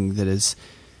working that is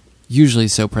usually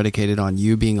so predicated on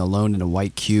you being alone in a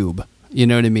white cube. You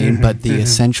know what I mean? Mm-hmm, But the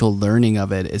essential learning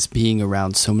of it is being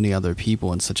around so many other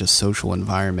people in such a social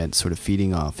environment, sort of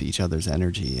feeding off each other's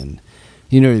energy. And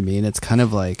you know what I mean? It's kind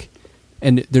of like,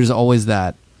 and there's always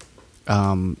that,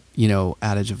 you know,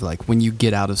 adage of like, when you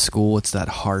get out of school, it's that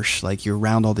harsh, like you're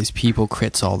around all these people,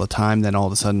 crits all the time. Then all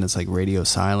of a sudden it's like radio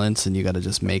silence and you got to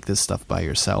just make this stuff by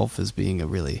yourself as being a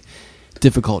really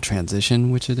difficult transition,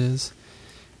 which it is.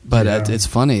 But it's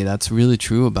funny. That's really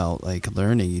true about like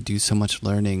learning. You do so much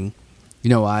learning. You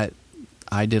know, I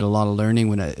did a lot of learning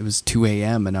when it was 2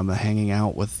 a.m. and I'm hanging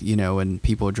out with, you know, and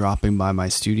people dropping by my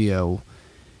studio,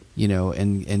 you know,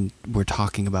 and we're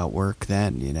talking about work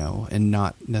then, you know, and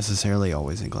not necessarily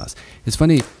always in class. It's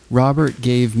funny, Robert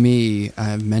gave me,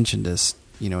 I've mentioned this,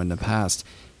 you know, in the past,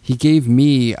 he gave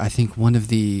me, I think, one of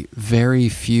the very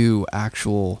few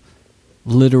actual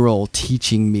literal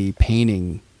teaching me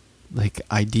painting like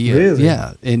ideas. Really?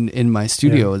 Yeah, in my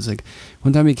studio. It's like,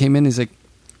 one time he came in, he's like,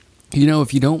 you know,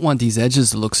 if you don't want these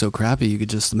edges to look so crappy, you could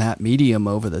just matte medium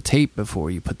over the tape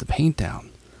before you put the paint down.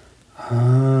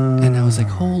 And I was like,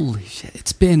 holy shit,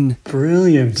 it's been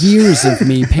brilliant years of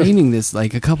me painting this,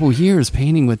 like a couple years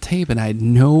painting with tape, and I had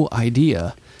no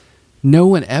idea. No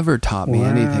one ever taught me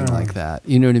anything like that.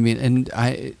 You know what I mean? And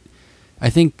I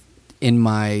think in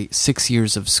my 6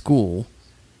 years of school,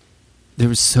 there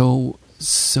was so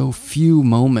few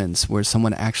moments where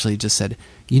someone actually just said,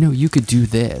 you know, you could do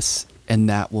this, and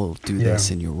that will do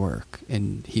this in your work.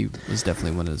 And he was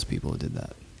definitely one of those people who did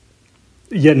that.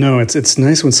 Yeah, no, it's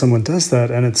nice when someone does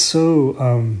that, and it's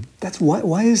so that's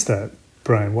why is that,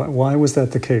 Brian? Why was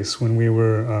that the case when we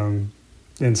were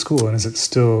in school, and is it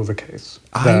still the case?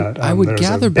 I would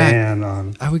gather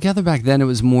back then it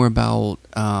was more about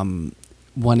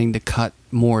wanting to cut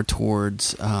more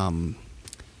towards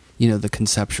you know, the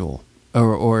conceptual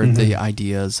or the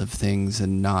ideas of things,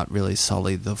 and not really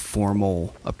solely the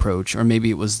formal approach. Or maybe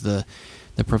it was the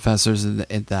professors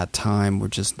at that time were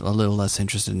just a little less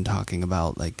interested in talking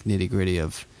about like nitty gritty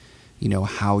of, you know,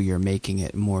 how you're making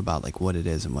it, more about like what it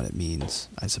is and what it means,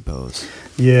 I suppose.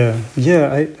 Yeah.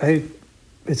 I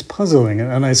it's puzzling,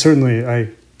 and I certainly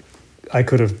I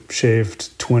could have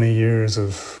shaved 20 years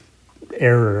of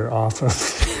error off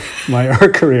of my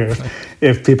art career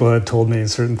if people had told me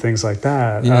certain things like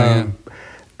that.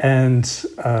 And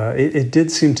it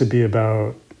did seem to be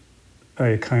about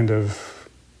a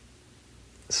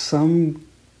some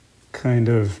kind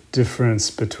of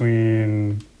difference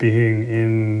between being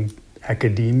in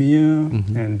academia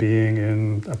and being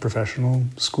in a professional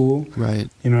school. Right.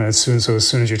 You know, as soon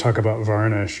as you talk about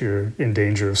varnish, you're in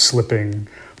danger of slipping.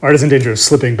 Art is in danger of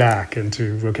slipping back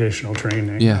into vocational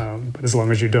training. Yeah. But as long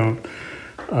as you don't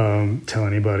tell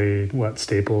anybody what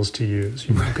staples to use,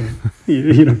 you can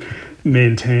you know,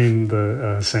 maintain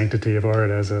the sanctity of art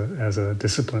as a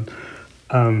discipline.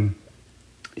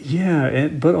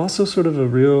 But also sort of a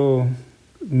real,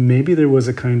 maybe there was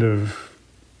a kind of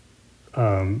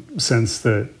sense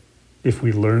that if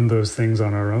we learned those things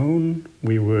on our own,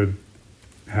 we would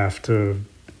have to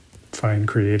find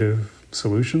creative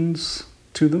solutions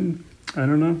to them. I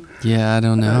don't know. Yeah, I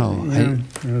don't know.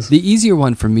 The easier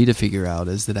one for me to figure out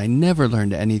is that I never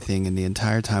learned anything in the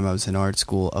entire time I was in art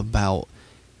school about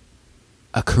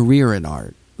a career in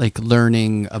art. Like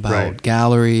learning about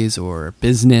galleries or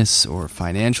business or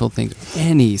financial things,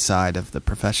 any side of the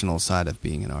professional side of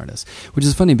being an artist. Which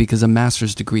is funny because a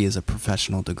master's degree is a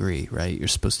professional degree, right? You're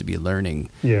supposed to be learning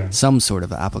some sort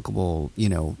of applicable, you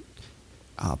know,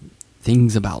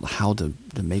 things about how to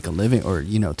make a living, or,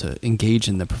 you know, to engage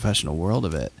in the professional world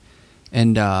of it.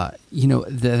 And, you know,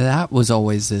 that was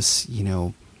always this, you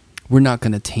know, we're not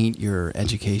going to taint your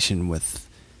education with,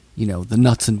 you know, the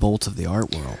nuts and bolts of the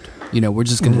art world. You know, we're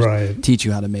just going to teach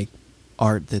you how to make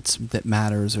art that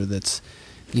matters, or that's,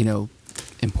 you know,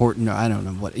 important, or I don't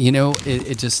know what, you know,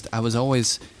 it just, I was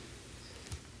always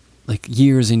like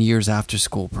years and years after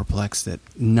school perplexed that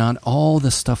not all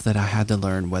the stuff that I had to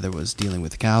learn, whether it was dealing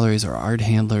with galleries or art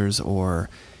handlers or,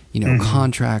 you know,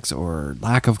 contracts or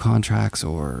lack of contracts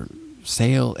or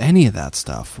sale, any of that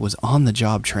stuff was on the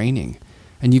job training.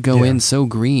 And you go in so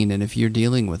green, and if you're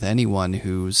dealing with anyone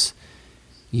who's,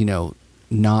 you know,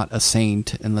 not a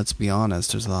saint, and let's be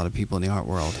honest, there's a lot of people in the art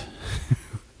world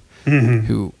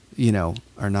who,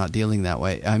 are not dealing that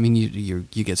way. I mean, you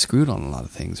get screwed on a lot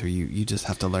of things, or you just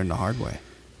have to learn the hard way.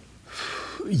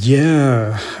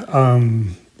 Yeah.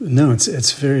 No,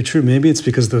 it's very true. Maybe it's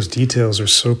because those details are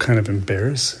so kind of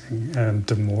embarrassing and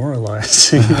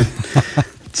demoralizing.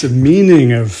 It's a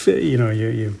meaning of,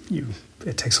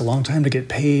 it takes a long time to get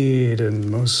paid, and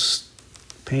most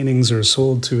paintings are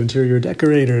sold to interior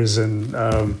decorators, and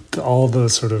all the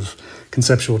sort of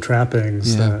conceptual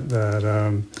trappings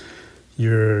that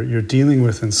you're dealing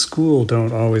with in school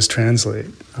don't always translate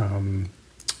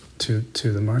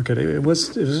to the market. It was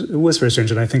very strange,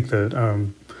 and I think that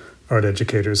art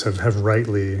educators have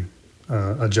rightly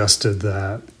adjusted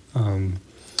that,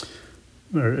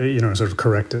 or sort of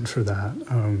corrected for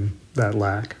that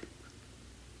lack.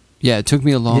 Yeah, it took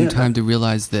me a long time to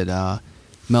realize that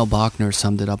Mel Bachner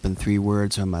summed it up in 3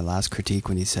 words on my last critique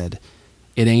when he said,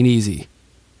 "It ain't easy."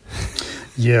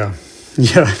 Yeah.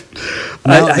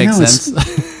 Now it makes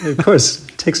sense. Of course,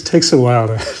 it takes a while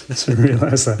to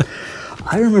realize that.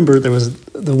 I remember there was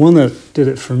the one that did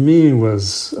it for me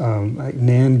was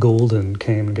Nan Golden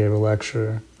came and gave a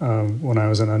lecture when I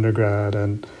was an undergrad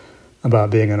and about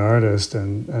being an artist,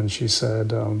 and she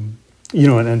said,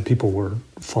 and people were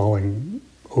falling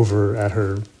over at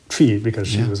her feet because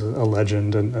she was a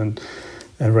legend and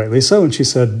rightly so. And she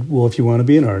said, well, if you want to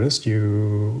be an artist,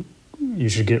 you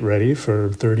should get ready for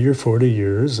 30 or 40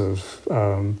 years of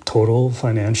total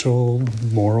financial,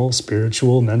 moral,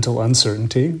 spiritual, mental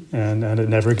uncertainty and it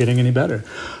never getting any better.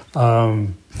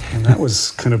 And that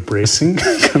was kind of bracing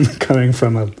coming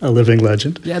from a living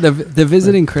legend. Yeah, the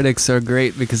visiting critics are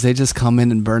great because they just come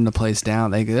in and burn the place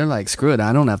down. They're like, screw it,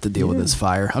 I don't have to deal with this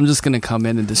fire. I'm just going to come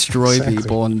in and destroy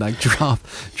people and like drop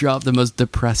the most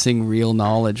depressing real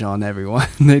knowledge on everyone.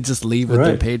 They just leave with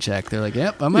their paycheck. They're like,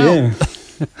 yep, I'm out. Yeah.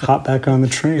 Hop back on the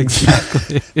train.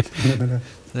 Exactly.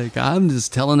 Like, I'm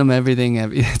just telling them everything.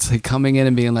 It's like coming in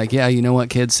and being like, yeah, you know what,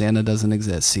 kids, Santa doesn't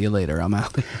exist. See you later. I'm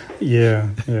out. Yeah.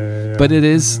 But it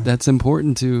is, that's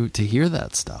important to hear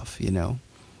that stuff, It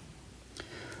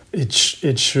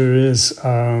sure is.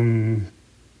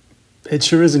 It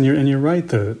sure is, and you're right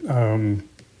that,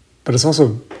 but it's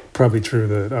also probably true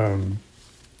that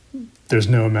there's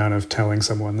no amount of telling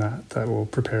someone that will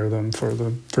prepare them for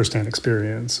the firsthand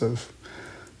experience of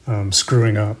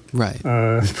screwing up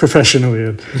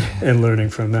professionally and learning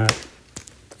from that.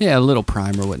 Yeah, a little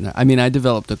primer, whatnot. I mean, I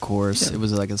developed a course. Yeah. It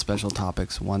was like a special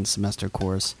topics 1 semester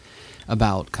course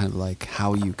about kind of like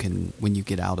how you can, when you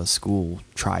get out of school,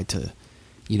 try to,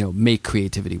 make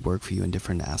creativity work for you in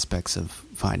different aspects of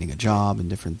finding a job and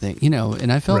different things,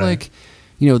 and I felt like,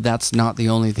 that's not the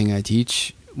only thing I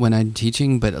teach when I'm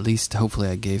teaching, but at least hopefully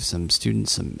I gave some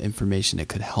students some information that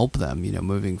could help them,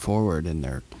 moving forward in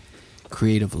their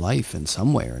creative life in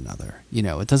some way or another.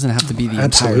 It doesn't have to be the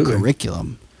entire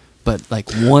curriculum, but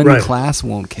like one class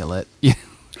won't kill it.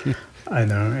 I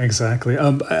know, exactly.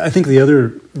 I think the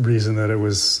other reason that it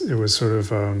was sort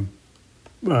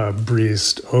of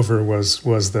breezed over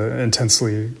was the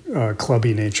intensely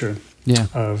clubby nature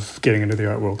of getting into the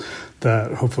art world.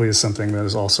 That hopefully is something that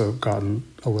has also gotten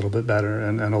a little bit better,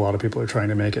 and a lot of people are trying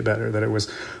to make it better. That it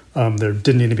was there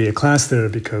didn't need to be a class there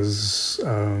because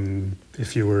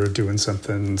if you were doing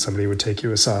something, somebody would take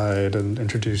you aside and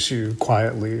introduce you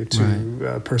quietly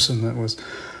to a person that was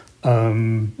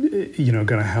going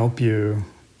to help you,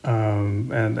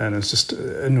 and it's just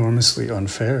enormously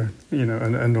unfair,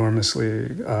 and enormously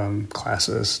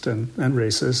classist and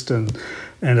racist and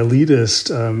elitist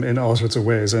in all sorts of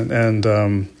ways, and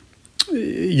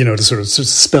to sort of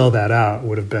spell that out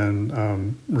would have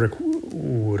been Rick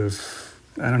would have.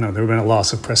 I don't know. There would have been a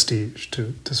loss of prestige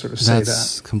to sort of say that.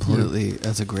 That's completely.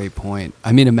 That's a great point.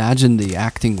 I mean, imagine the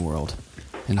acting world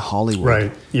in Hollywood,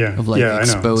 right? Yeah, of like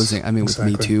exposing. I know. With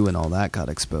Me Too and all that got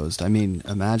exposed. I mean,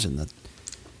 imagine that.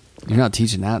 You're not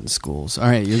teaching that in schools. All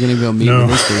right, you're going to go meet with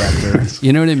this director.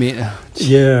 You know what I mean?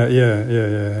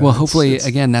 Yeah. Well, hopefully,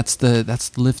 again,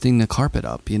 that's lifting the carpet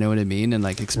up. You know what I mean? And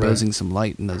like exposing some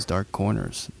light in those dark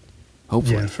corners.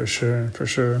 Hopefully. Yeah, for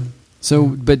sure. So,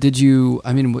 but did you,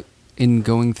 I mean, in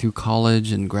going through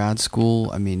college and grad school,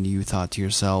 I mean, you thought to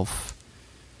yourself,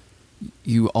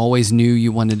 you always knew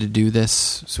you wanted to do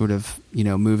this sort of,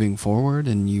 moving forward,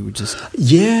 and you would just...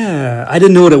 Yeah, I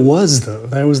didn't know what it was, though.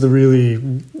 That was the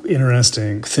really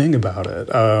interesting thing about it.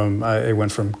 I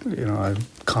went from,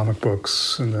 comic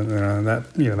books, and then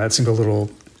that seemed a little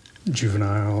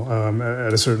juvenile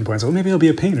at a certain point. So maybe I'll be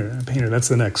a painter. That's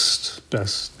the next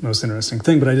best, most interesting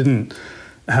thing. But I didn't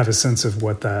have a sense of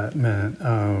what that meant.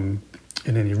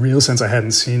 In any real sense, I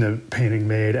hadn't seen a painting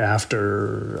made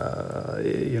after,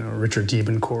 Richard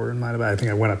Diebencourt. I think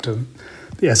I went up to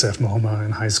the SF MoMA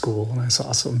in high school, and I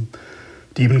saw some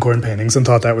Diebenkorn paintings and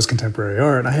thought that was contemporary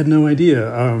art. And I had no idea,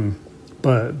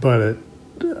 but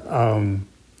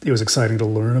it was exciting to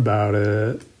learn about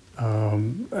it.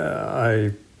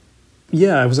 I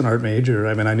was an art major.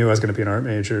 I mean, I knew I was going to be an art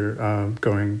major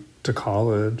going to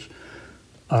college,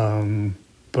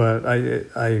 but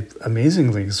I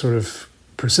amazingly sort of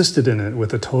persisted in it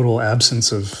with a total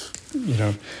absence of,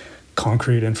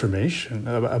 concrete information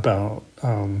about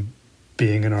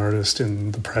being an artist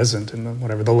in the present, in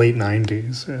the late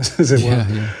 90s, as it were.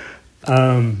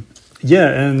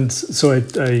 And so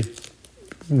I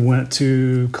went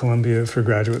to Columbia for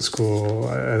graduate school.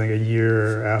 I think a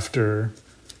year after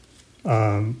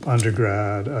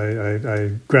undergrad.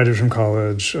 I graduated from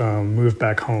college, moved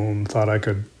back home, thought I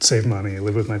could save money,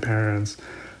 live with my parents,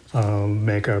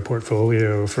 make a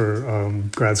portfolio for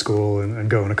grad school and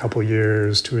go in a couple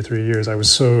years, 2 or 3 years. I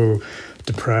was so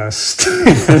depressed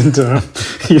and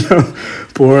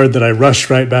bored that I rushed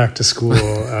right back to school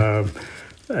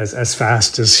as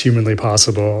fast as humanly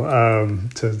possible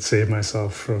to save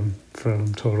myself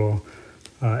from total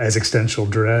existential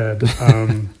dread.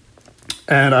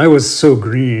 And I was so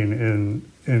green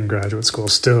in graduate school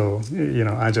still.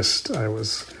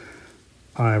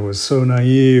 I was so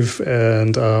naive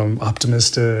and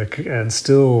optimistic, and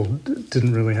still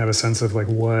didn't really have a sense of like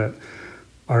what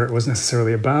art was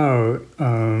necessarily about.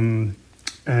 And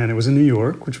it was in New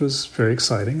York, which was very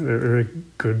exciting, very, very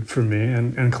good for me.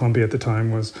 And Columbia at the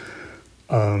time was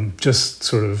just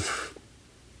sort of,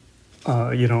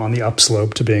 on the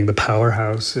upslope to being the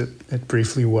powerhouse it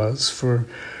briefly was for.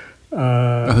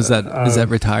 Is that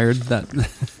retired? That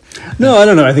No, I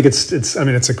don't know. I think it's. I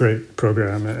mean, it's a great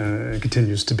program, and it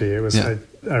continues to be. It was. Yeah.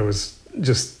 I was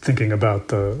just thinking about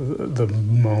the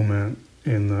moment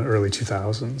in the early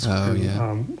 2000s. Oh,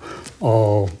 yeah.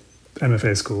 All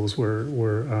MFA schools were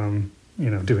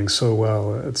doing so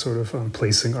well at sort of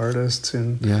placing artists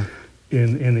in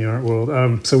the art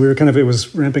world. So we were it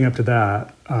was ramping up to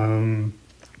that, and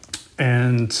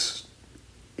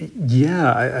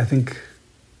I think.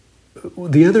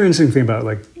 The other interesting thing about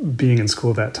like being in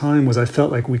school at that time was I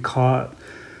felt like we caught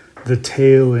the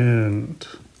tail end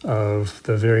of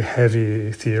the very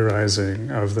heavy theorizing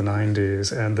of the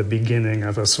 90s and the beginning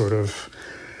of a sort of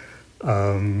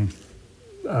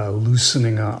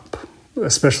loosening up,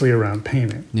 especially around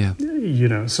painting. Yeah.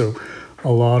 So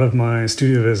a lot of my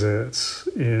studio visits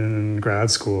in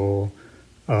grad school,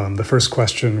 the first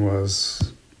question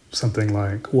was something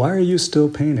like, "Why are you still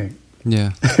painting?"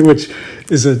 Yeah, which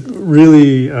is a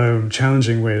really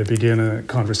challenging way to begin a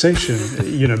conversation,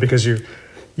 because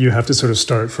you have to sort of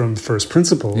start from first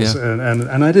principles, and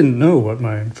I didn't know what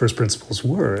my first principles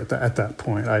were at that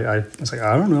point. I was like,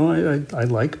 I don't know, I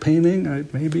like painting,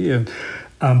 maybe,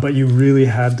 but you really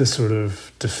had to sort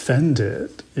of defend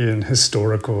it in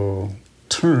historical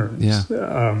terms,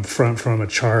 from a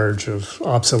charge of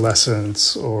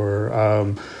obsolescence or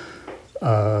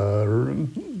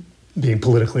being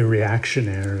politically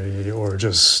reactionary or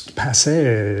just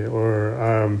passé or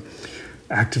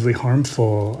actively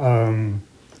harmful.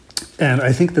 And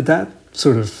I think that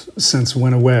sort of sense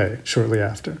went away shortly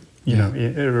after,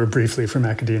 or briefly from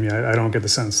academia. I don't get the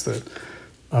sense that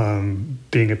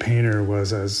being a painter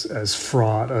was as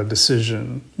fraught a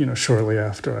decision, shortly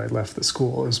after I left the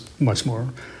school. It was much more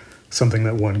something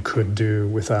that one could do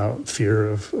without fear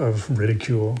of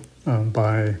ridicule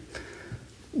by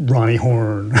Ronnie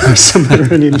Horn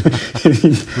or any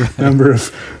number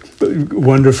of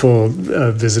wonderful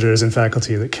visitors and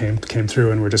faculty that came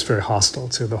through and were just very hostile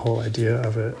to the whole idea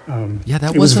of it.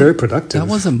 It was very productive. That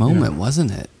was a moment,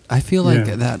 wasn't it? I feel like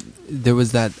that there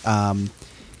was that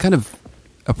kind of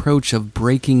approach of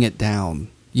breaking it down,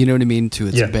 you know what I mean, to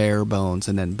its bare bones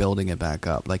and then building it back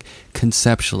up. Like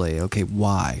conceptually, okay,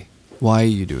 why? Why are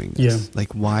you doing this? Yeah.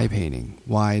 Like, why painting?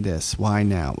 Why this? Why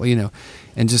now? Well,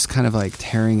 and just kind of like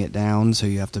tearing it down so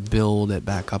you have to build it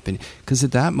back up. Because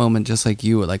at that moment, just like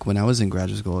you, like when I was in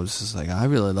graduate school, I was just like, I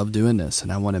really love doing this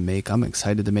and I'm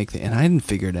excited to make and I hadn't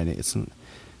figured it's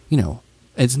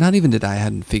not even that I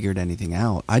hadn't figured anything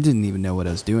out. I didn't even know what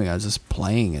I was doing. I was just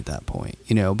playing at that point,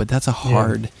 but that's a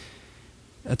hard... Yeah.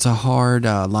 It's a hard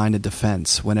line of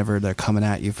defense whenever they're coming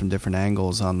at you from different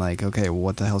angles on like, okay, well,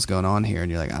 what the hell's going on here?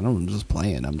 And you're like, I'm just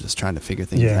playing. I'm just trying to figure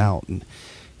things out. And,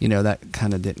 that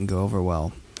kind of didn't go over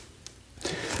well.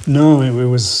 No, it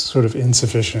was sort of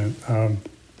insufficient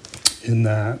in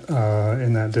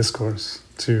that discourse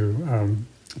to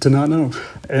not know.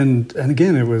 And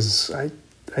again, it was, I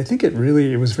think it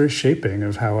was very shaping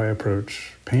of how I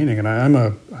approach painting. And I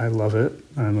love it.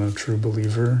 I'm a true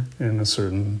believer in a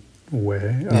certain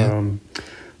way,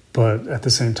 but at the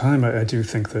same time, I do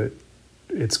think that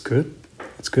it's good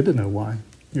to know why.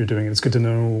 you're doing it. It's good to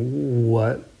know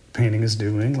what painting is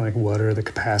doing, like what are the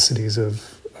capacities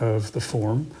of the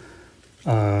form,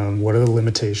 what are the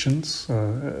limitations.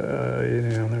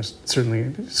 There's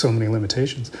certainly so many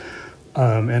limitations,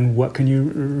 and what can you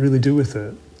really do with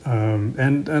it,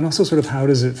 and also sort of how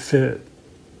does it fit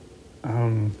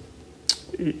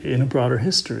in a broader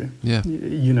history. Yeah.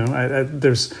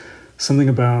 There's something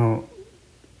about,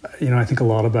 I think a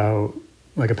lot about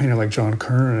like a painter like John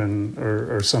Curran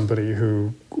or somebody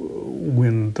who,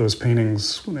 when those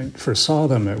paintings, when I first saw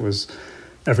them,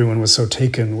 everyone was so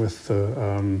taken with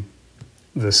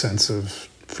the sense of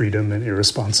freedom and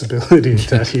irresponsibility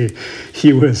that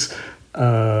he was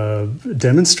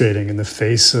demonstrating in the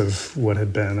face of what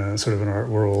had been a sort of an art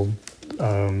world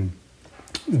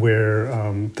where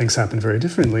things happen very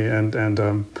differently. And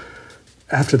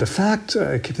after the fact,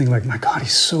 I keep thinking like, my God,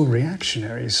 he's so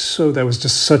reactionary. That was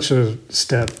just such a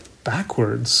step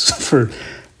backwards for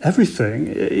everything.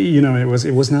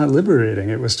 It was not liberating.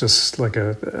 It was just like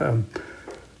a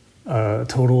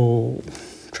total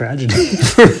tragedy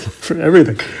for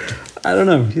everything. I don't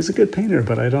know. He's a good painter,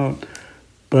 but I don't.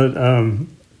 But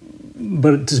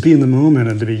to be in the moment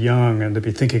and to be young and to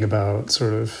be thinking about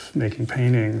sort of making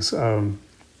paintings,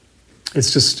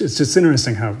 it's just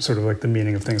interesting how sort of like the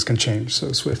meaning of things can change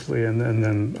so swiftly, and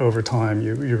then over time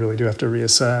you really do have to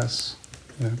reassess.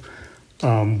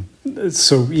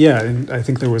 So yeah, and I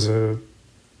think there was an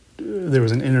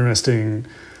interesting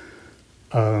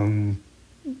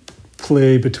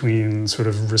play between sort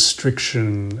of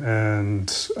restriction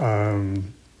and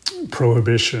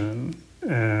prohibition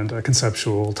and a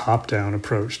conceptual top-down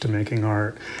approach to making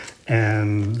art,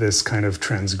 and this kind of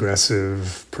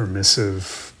transgressive,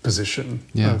 permissive position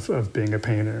of being a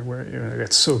painter, where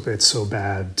it's so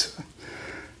bad.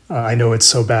 I know it's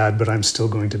so bad, but I'm still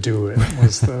going to do it.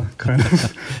 Was the kind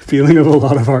of feeling of a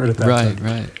lot of art at that time.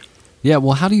 Right. Yeah.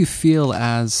 Well, how do you feel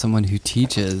as someone who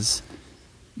teaches?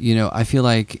 I feel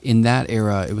like in that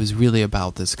era, it was really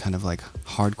about this kind of like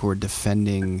hardcore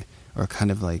defending, or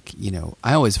kind of like,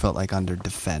 I always felt like under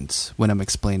defense when I'm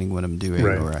explaining what I'm doing,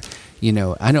 right. Or,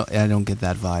 I don't get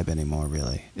that vibe anymore,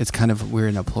 really. It's kind of, we're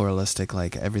in a pluralistic,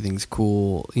 like everything's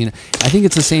cool. I think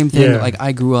it's the same thing. Yeah. Like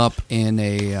I grew up in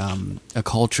a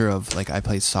culture of like, I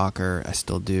played soccer, I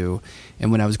still do. And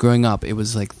when I was growing up, it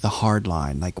was like the hard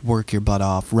line, like work your butt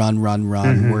off, run,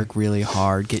 Mm-hmm. work really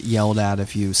hard, get yelled at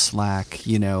if you slack,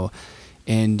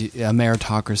 and a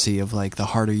meritocracy of like the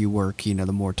harder you work, the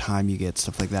more time you get,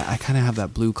 stuff like that. I kind of have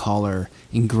that blue collar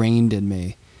ingrained in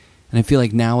me, and I feel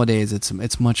like nowadays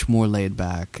it's much more laid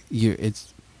back.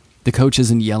 The coach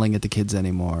isn't yelling at the kids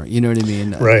anymore. You know what I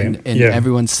mean? Right. And yeah.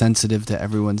 Everyone's sensitive to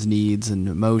everyone's needs and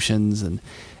emotions, and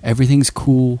everything's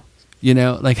cool.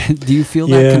 Like, do you feel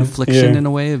that confliction in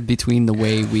a way between the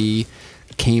way we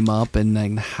came up and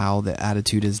then how the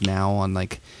attitude is now on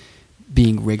like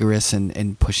being rigorous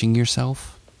and pushing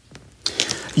yourself?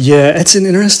 Yeah, it's an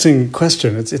interesting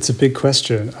question. It's a big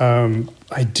question.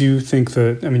 I do think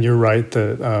that, you're right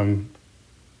that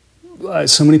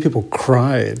so many people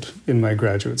cried in my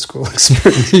graduate school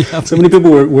experience. Yeah. So many people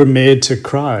were made to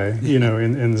cry,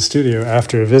 in the studio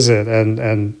after a visit,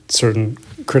 and certain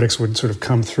critics would sort of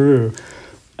come through,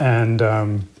 and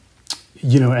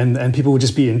and people would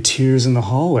just be in tears in the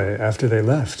hallway after they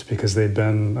left because they'd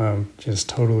been just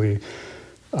totally,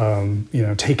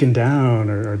 taken down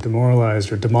or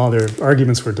demoralized, or their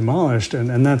arguments were demolished,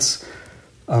 and that's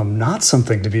not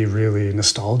something to be really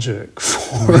nostalgic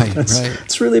for. Right.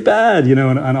 It's really bad,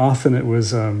 and often it was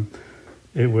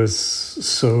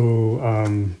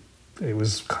so. It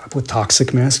was caught up with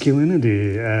toxic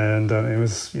masculinity, and it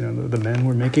was, the men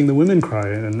were making the women cry,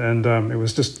 and it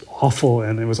was just awful,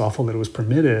 and it was awful that it was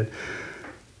permitted.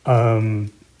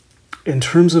 In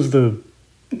terms of the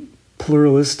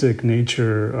pluralistic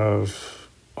nature of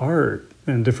art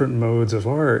and different modes of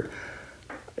art,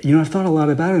 I've thought a lot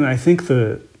about it, and I think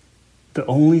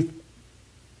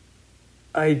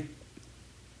I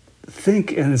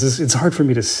think, and it's hard for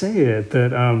me to say it,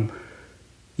 that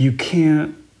you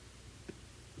can't.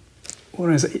 What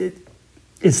do I say?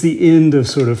 It's the end of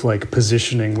sort of like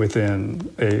positioning within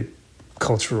a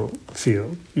cultural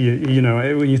field.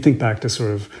 When you think back to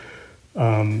sort of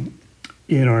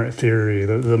in art theory,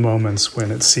 the moments when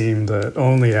it seemed that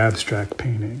only abstract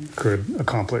painting could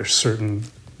accomplish certain,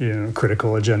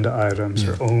 critical agenda items,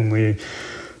 or only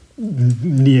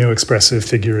neo-expressive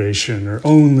figuration, or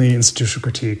only institutional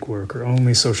critique work, or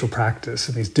only social practice,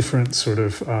 and these different sort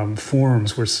of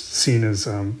forms were seen as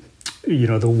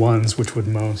the ones which would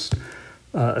most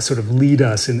sort of lead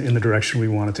us in the direction we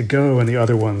wanted to go, and the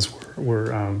other ones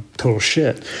were total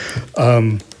shit.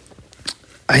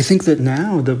 I think that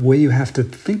now the way you have to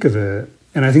think of it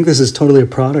and I think this is totally a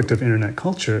product of internet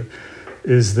culture,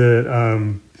 is that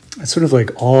it's sort of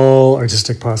like all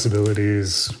artistic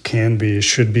possibilities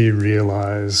should be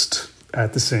realized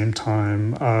at the same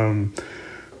time.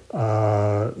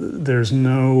 There's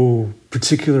no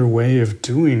particular way of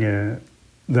doing it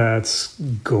that's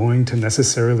going to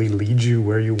necessarily lead you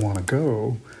where you want to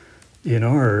go in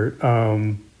art.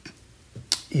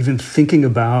 Even thinking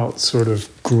about sort of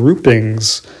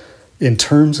groupings in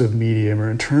terms of medium or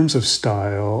in terms of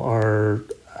style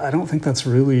I don't think that's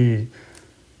really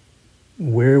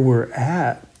where we're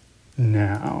at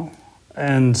now.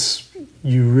 And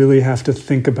you really have to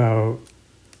think about,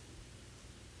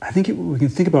 we can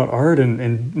think about art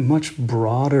in much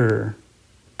broader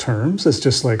terms as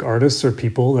just like artists are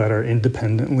people that are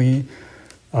independently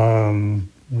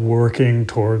working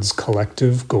towards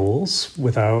collective goals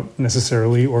without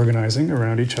necessarily organizing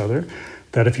around each other.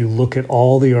 That if you look at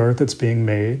all the art that's being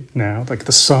made now, like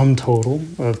the sum total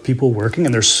of people working,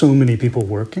 and there's so many people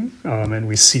working, and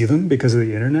we see them because of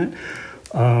the internet,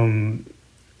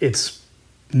 it's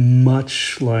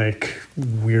much like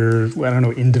we're,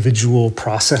 individual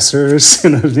processors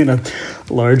in a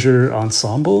larger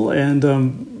ensemble.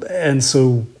 And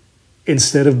so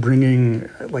instead of bringing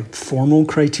like formal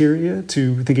criteria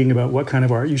to thinking about what kind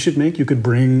of art you should make, you could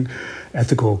bring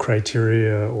ethical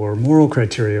criteria or moral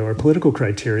criteria or political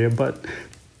criteria, but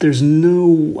there's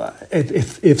no,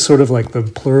 if sort of like the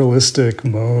pluralistic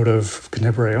mode of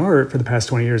contemporary art for the past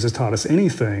 20 years has taught us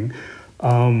anything,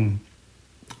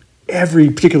 every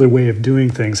particular way of doing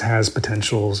things has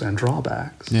potentials and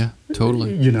drawbacks. Yeah,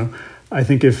 totally. I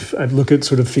think if I look at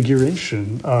sort of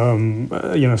figuration,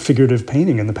 figurative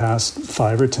painting in the past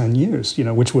 5 or 10 years,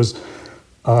 which was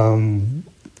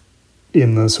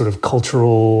in the sort of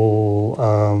cultural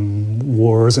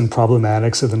wars and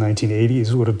problematics of the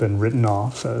 1980s would have been written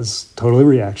off as totally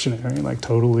reactionary, like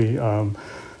totally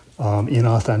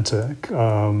inauthentic,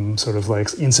 sort of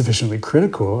like insufficiently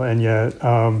critical, and yet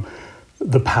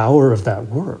the power of that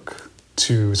work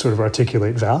to sort of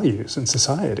articulate values in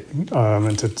society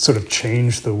and to sort of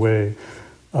change the way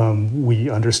we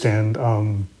understand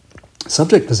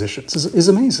subject positions is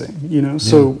amazing,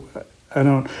 So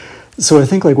So I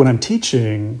think like when I'm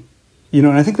teaching, and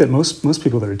I think that most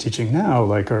people that are teaching now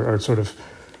like are sort of,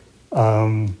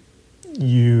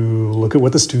 you look at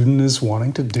what the student is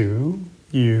wanting to do,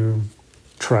 you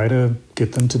try to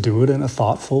get them to do it in a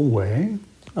thoughtful way,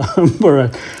 or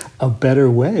a better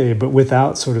way, but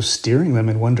without sort of steering them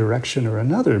in one direction or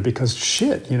another, because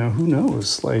who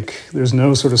knows? Like there's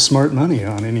no sort of smart money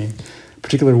on any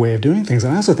particular way of doing things.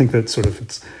 And I also think that sort of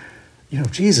it's,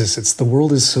 the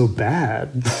world is so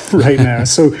bad right now,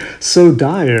 so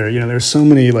dire. There's so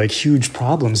many like huge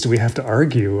problems. Do we have to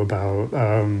argue about,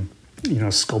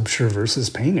 sculpture versus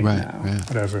painting now? Right.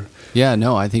 Whatever. Yeah,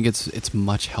 no, I think it's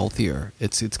much healthier.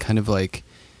 It's kind of like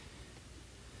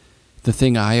the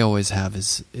thing I always have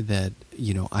is that,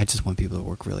 I just want people to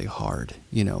work really hard,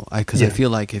 because I feel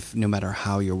like if no matter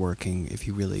how you're working, if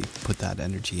you really put that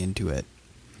energy into it,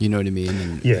 you know what I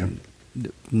mean? And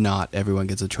not everyone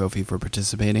gets a trophy for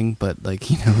participating, but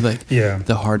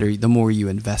the more you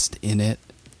invest in it,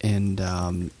 and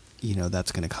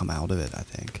that's going to come out of it. I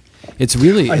think it's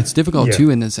really it's difficult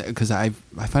too in this, because I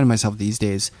find myself these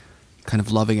days kind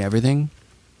of loving everything,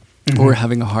 or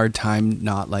having a hard time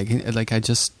not like I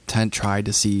just try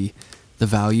to see the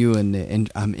value,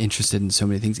 and I'm interested in so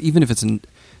many things, even if it's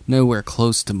nowhere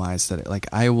close to my aesthetic. Like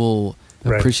I will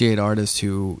appreciate artists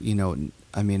who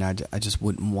I just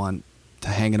wouldn't want to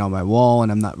hang it on my wall,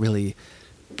 and I'm not really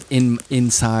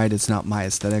inside. It's not my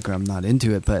aesthetic, or I'm not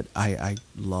into it, but I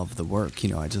love the work.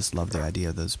 I just love the idea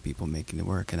of those people making the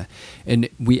work, and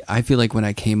I feel like when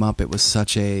I came up, there was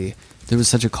such a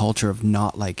culture of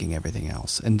not liking everything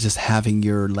else and just having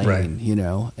your lane,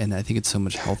 and I think it's so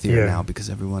much healthier now because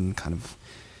everyone kind of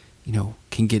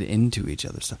can get into each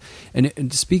other's stuff.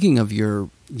 And speaking of your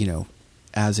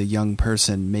as a young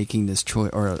person making this choice,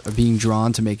 or being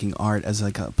drawn to making art as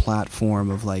like a platform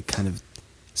of like kind of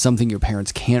something your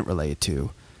parents can't relate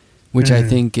to, which I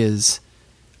think is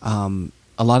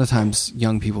a lot of times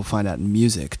young people find out in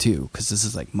music too, because this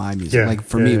is like my music. Like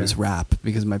for me it was rap,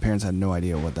 because my parents had no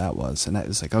idea what that was, and I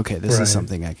was like, okay, this is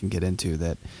something I can get into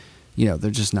that they're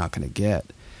just not going to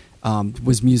get.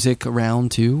 Was music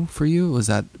around too for you? Was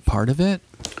that part of it?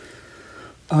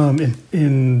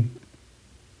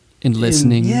 In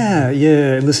listening?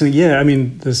 Listening. Yeah, I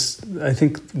mean, I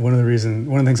think one of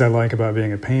the things I like about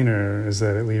being a painter is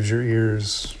that it leaves your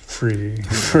ears free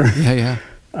for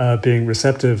being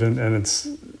receptive, and it's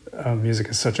music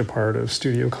is such a part of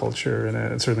studio culture, and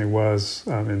it certainly was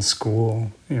in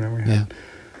school. We had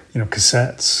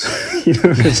cassettes,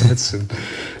 cassettes and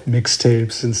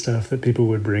mixtapes and stuff that people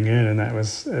would bring in, and that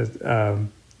was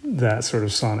that sort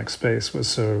of sonic space was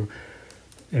so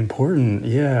important.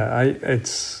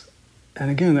 And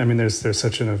again, I mean, there's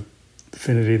such an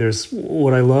affinity. There's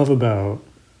what I love about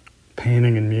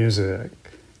painting and music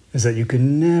is that you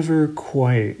can never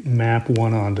quite map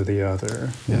one onto the other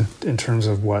in terms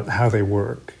of how they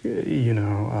work.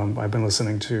 I've been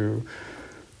listening to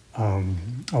a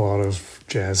lot of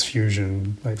jazz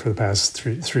fusion like for the past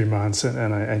three months,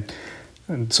 and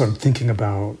so I'm thinking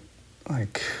about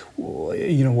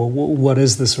what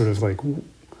is the sort of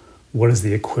what is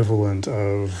the equivalent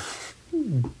of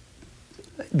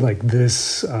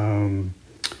this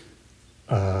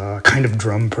kind of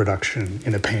drum production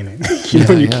in a painting,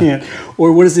 can't,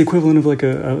 or what is the equivalent of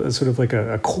a sort of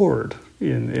a chord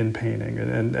in painting,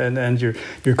 and you're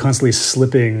constantly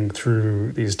slipping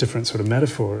through these different sort of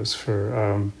metaphors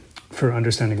for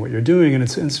understanding what you're doing, and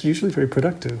it's usually very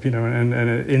productive, and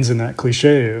it ends in that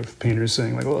cliche of painters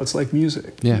saying it's like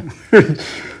music. Yeah.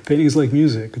 Painting is like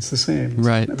music. It's the same.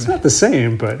 Right. It's not the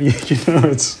same, but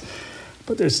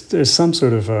but there's some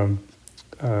sort of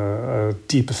a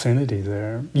deep affinity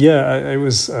there. Yeah,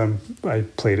 I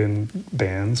played in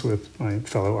bands with my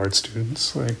fellow art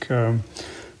students,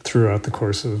 throughout the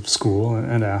course of school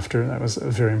and after. That was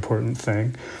a very important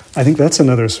thing. I think that's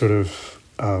another sort of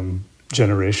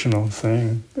generational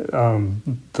thing. It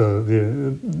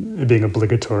being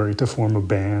obligatory to form a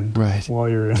band while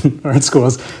you're in art school.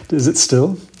 Is it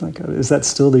still? Is that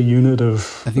still the unit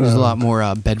of? I think there's a lot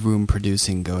more bedroom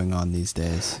producing going on these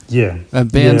days. Yeah.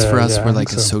 Bands for us were a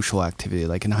social activity.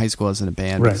 Like in high school, I was in a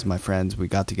band because my friends, we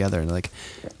got together and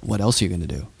what else are you going to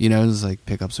do? It was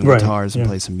pick up some guitars and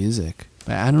play some music.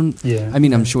 But I don't. Yeah, I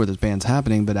mean, I'm sure there's bands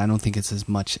happening, but I don't think it's as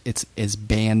much. It's as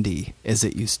bandy as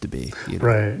it used to be.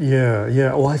 Right. Yeah.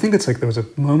 Yeah. Well, I think it's there was a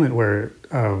moment where,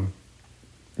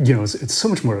 it's so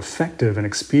much more effective and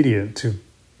expedient to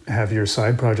have your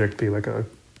side project be an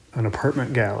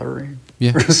apartment gallery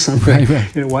or something.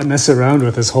 Right. Why mess around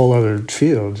with this whole other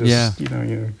field? Just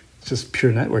just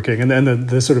pure networking, and then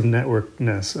the sort of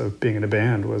networkness of being in a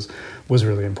band was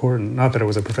really important. Not that it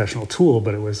was a professional tool,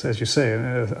 but it was, as you say,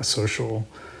 a social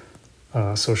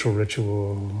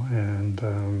ritual and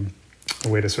a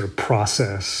way to sort of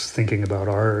process thinking about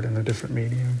art in a different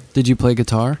medium. Did you play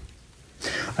guitar?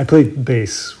 I played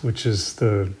bass, which is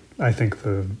I think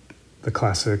the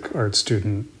classic art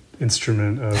student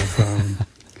instrument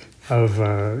of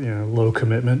low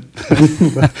commitment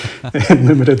and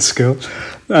limited skill.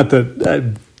 Not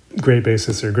that great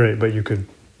bassists are great, but you can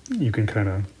kind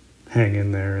of hang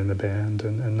in there in the band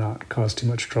and not cause too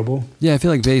much trouble. Yeah, I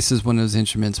feel like bass is one of those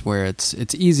instruments where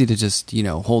it's easy to just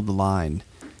hold the line.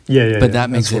 Yeah. But that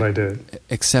makes what I did.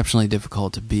 Exceptionally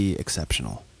difficult to be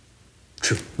exceptional.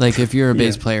 True. If you're a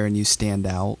bass player and you stand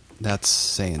out, that's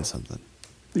saying something.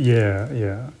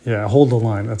 Yeah. Hold the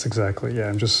line. That's exactly. Yeah,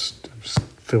 I'm just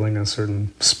filling a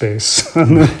certain space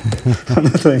on the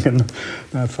thing and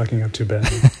not fucking up too bad.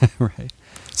 Right.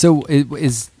 So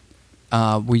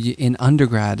were you in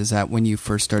undergrad? Is that when you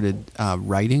first started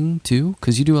writing too?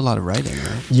 Because you do a lot of writing,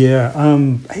 right? Yeah.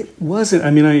 It wasn't.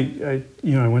 I mean, I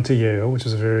went to Yale, which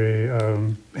is a very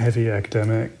heavy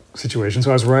academic situation.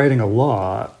 So I was writing a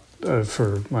lot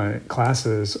for my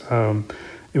classes.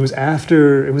 It was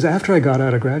after I got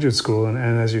out of graduate school, and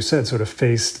as you said, sort of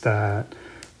faced that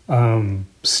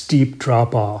steep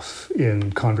drop off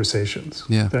in conversations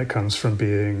that comes from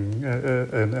being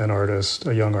an artist,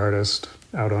 a young artist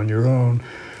out on your own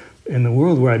in the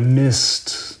world, where I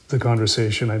missed the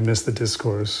conversation, I missed the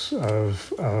discourse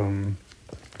of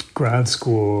grad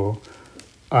school.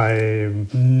 I'm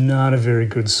not a very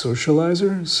good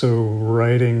socializer, so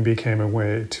writing became a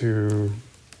way to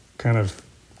kind of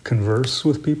converse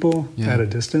with people at a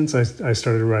distance. I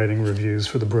started writing reviews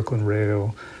for the Brooklyn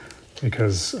Rail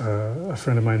because a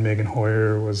friend of mine, Megan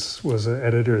Hoyer, was an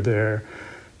editor there,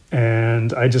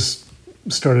 and I just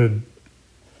started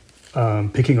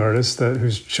picking artists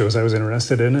whose shows I was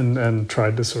interested in, and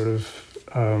tried to sort of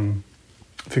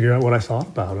figure out what I thought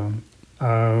about them.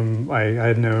 I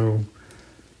had no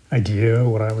idea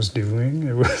what I was doing.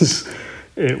 It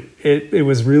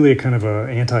was really a kind of a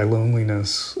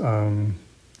anti-loneliness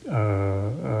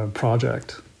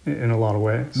project in a lot of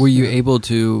ways. Were you able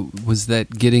to? Was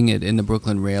that getting it in the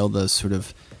Brooklyn Rail the sort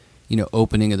of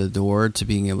opening of the door to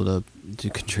being able to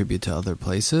contribute to other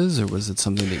places, or was it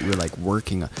something that you were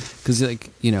working on? Because I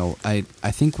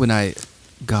think when I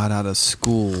got out of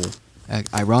school,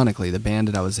 ironically, the band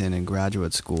that I was in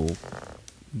graduate school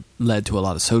led to a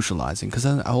lot of socializing, because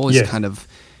I always kind of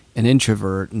an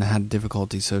introvert and had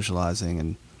difficulty socializing,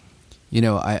 and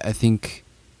I think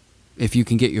if you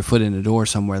can get your foot in the door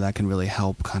somewhere, that can really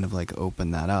help kind of like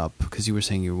open that up. Because you were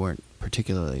saying you weren't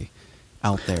particularly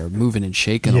out there moving and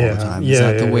shaking all the time. Is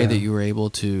that the way that you were able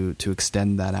to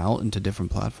extend that out into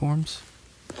different platforms?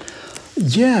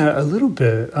 Yeah, a little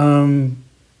bit.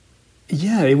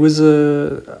 It was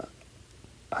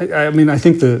I mean, I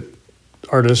think that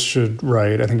artists should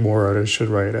write. I think more artists should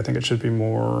write. I think it should be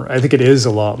more. I think it is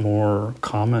a lot more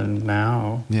common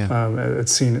now. Yeah.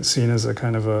 It's seen as a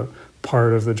kind of a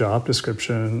part of the job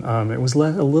description. It was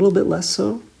a little bit less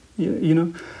so,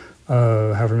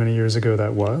 however many years ago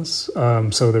that was.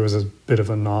 So there was a bit of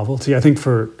a novelty. I think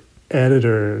for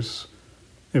editors,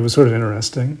 it was sort of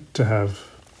interesting to have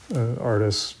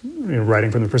artists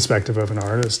writing from the perspective of an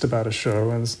artist about a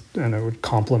show, and it would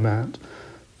complement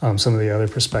some of the other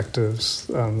perspectives,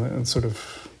 and sort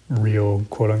of real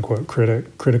quote unquote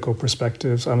critical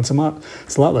perspectives. It's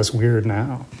a lot less weird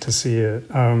now to see it.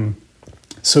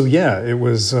 So yeah, it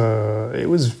was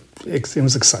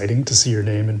exciting to see your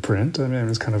name in print. I mean, it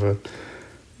was kind of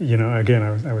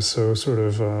again, I was so sort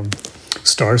of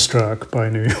starstruck by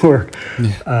New York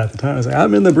at the time. I was like,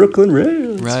 I'm in the Brooklyn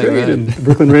Rail. It's great. Right. And the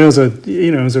Brooklyn Rail is a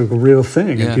real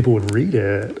thing, and people would read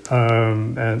it.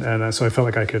 And so I felt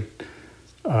like I could,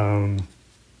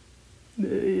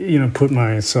 put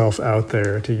myself out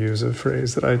there, to use a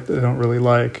phrase that I don't really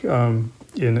like, in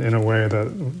a way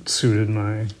that suited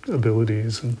my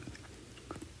abilities. And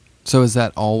so has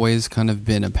that always kind of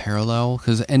been a parallel?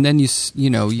 And then you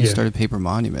started Paper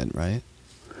Monument, right?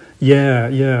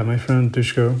 Yeah. My friend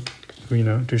Duško,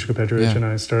 Duško Petrović, and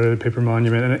I started Paper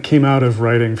Monument, and it came out of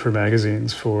writing for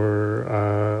magazines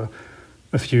for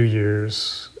a few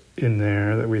years in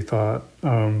there, that we thought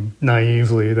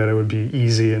naively that it would be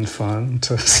easy and fun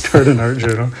to start an art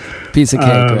journal. Piece of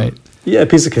cake, right? Yeah,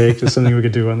 piece of cake, just something we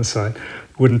could do on the side.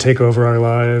 Wouldn't take over our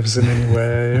lives in any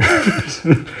way.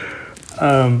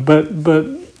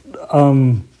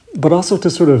 But also to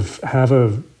sort of have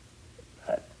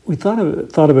we thought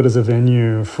of it as a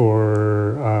venue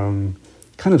for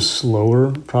kind of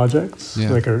slower projects,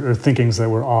 or thinkings that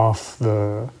were off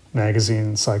the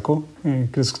magazine cycle.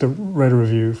 Because to write a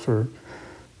review for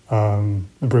the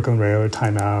Brooklyn Rail or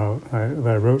Time Out that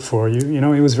I wrote for you,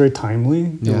 it was very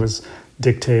timely. Yeah. It was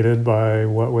dictated by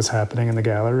what was happening in the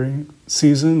gallery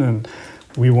season, and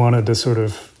we wanted to sort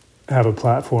of have a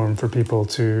platform for people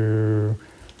to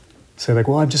say, like,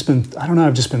 well, I've just been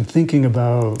thinking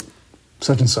about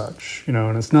such and such, and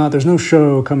there's no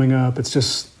show coming up,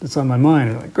 it's on my mind,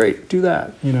 and like, great, do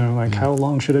that, how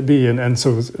long should it be? And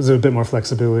so there's a bit more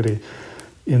flexibility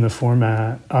in the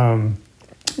format,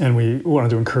 and we wanted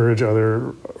to encourage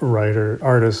other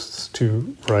artists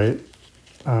to write,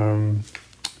 and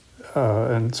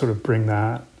sort of bring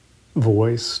that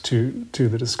voice to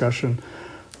the discussion.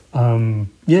 And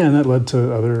that led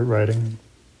to other writing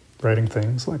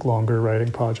things, like longer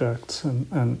writing projects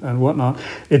and whatnot.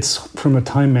 It's, from a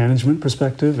time management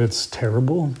perspective, it's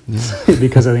terrible,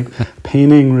 because I think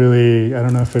painting really, I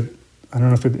don't know if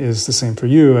it is the same for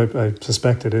you. I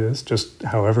suspect it is. Just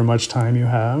however much time you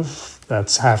have,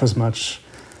 that's half as much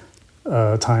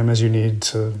time as you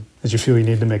feel you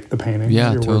need to make the painting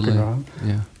that you're working on.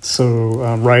 Yeah.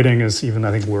 So writing is even,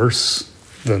 I think, worse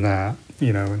than that,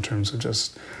 in terms of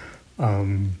just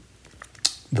the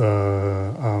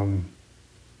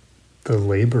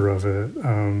labor of it.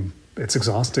 It's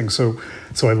exhausting. So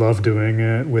I love doing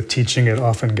it. With teaching, it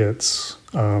often gets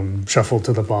shuffled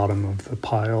to the bottom of the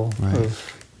pile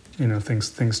of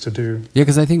things to do. Yeah,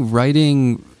 because I think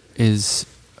writing is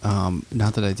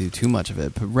not that I do too much of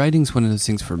it, but writing's one of those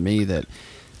things for me that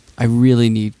I really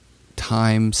need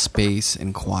time, space,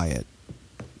 and quiet.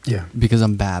 Yeah. Because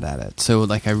I'm bad at it. So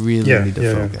like I really need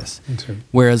to focus. Me too.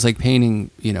 Whereas like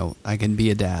painting, I can be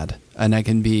a dad, and I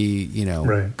can be,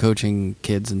 coaching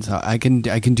kids, and so I can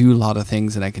do a lot of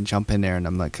things, and I can jump in there and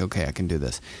I'm like, okay, I can do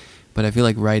this. But I feel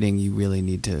like writing, you really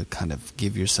need to kind of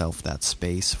give yourself that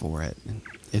space for it. And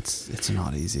it's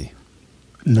not easy.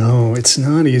 No, it's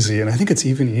not easy. And I think it's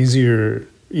even easier,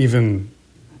 I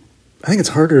think it's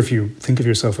harder if you think of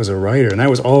yourself as a writer. And that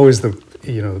was always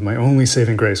my only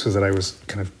saving grace, was that I was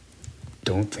kind of,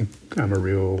 don't think I'm a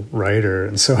real writer.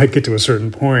 And so I'd get to a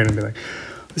certain point and be like,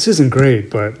 this isn't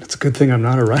great, but it's a good thing I'm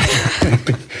not a writer.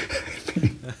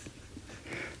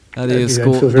 How do you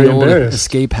school the old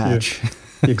escape hatch? Yeah.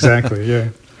 Exactly, yeah.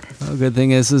 Well, good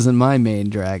thing this isn't my main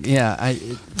drag. Yeah,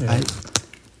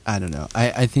 I don't know.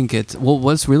 I think it's,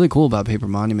 what's really cool about Paper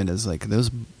Monument is like those,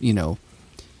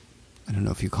 I don't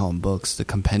know if you call them books, the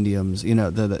compendiums,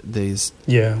 those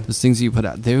things you put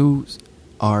out, those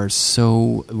are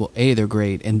so, A, they're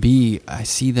great, and B, I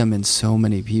see them in so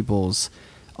many people's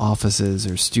offices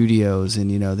or studios, and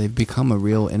they've become a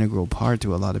real integral part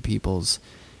to a lot of people's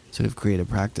sort of creative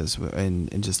practice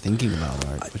and just thinking about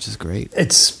art, which is great.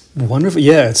 It's wonderful.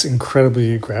 Yeah, it's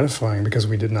incredibly gratifying because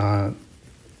we did not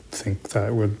think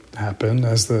that would happen,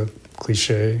 as the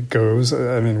cliche goes.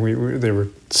 I mean, they were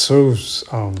so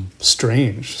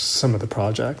strange, some of the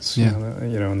projects,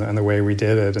 and the way we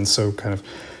did it, and so kind of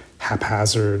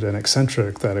haphazard and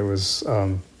eccentric that it was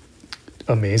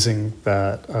amazing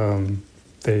that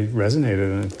they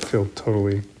resonated, and I feel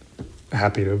totally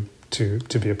happy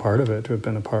to be a part of it, to have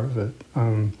been a part of it.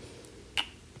 And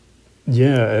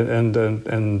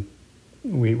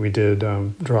we did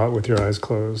Draw It With Your Eyes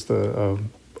Closed, the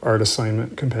art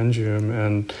assignment compendium,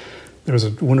 and there was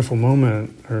a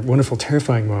wonderful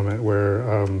terrifying moment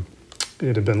where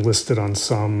it had been listed on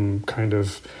some kind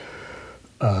of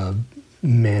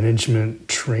management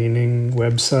training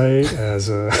website as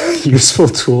a useful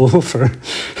tool for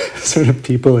sort of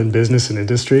people in business and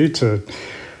industry to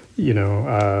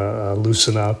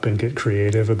loosen up and get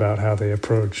creative about how they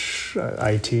approach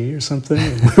IT or something.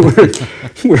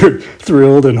 we're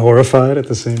thrilled and horrified at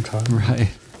the same time. Right.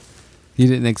 You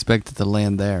didn't expect it to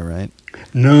land there, right?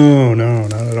 No,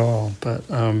 not at all. But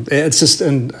it's just,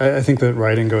 and I think that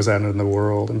writing goes out into the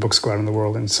world and books go out in the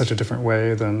world in such a different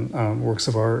way than works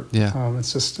of art. Yeah.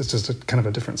 It's just a kind of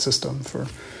a different system for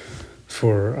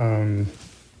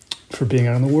being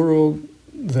out in the world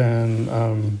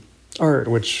than art,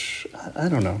 which I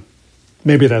don't know.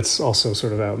 Maybe that's also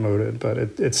sort of outmoded, but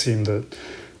it seemed that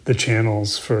the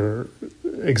channels for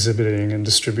exhibiting and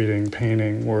distributing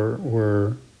painting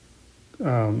were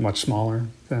much smaller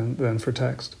than for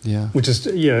text. Yeah. Which is,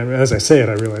 as I say it,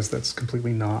 I realize that's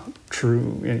completely not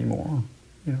true anymore,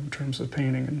 in terms of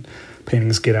painting. And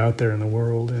paintings get out there in the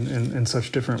world in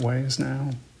such different ways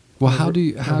now. Well, how do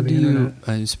you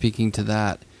speaking to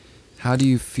that, how do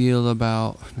you feel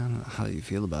about, I don't know, how do you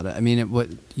feel about it? I mean, what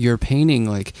you're painting,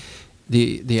 like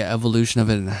the evolution of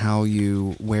it, and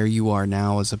where you are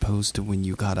now as opposed to when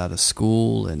you got out of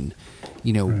school, and,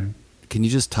 right. Can you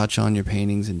just touch on your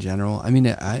paintings in general? I mean,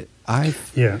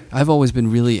 I've always been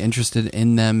really interested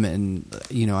in them, and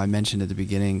I mentioned at the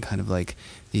beginning kind of like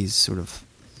these sort of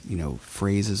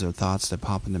phrases or thoughts that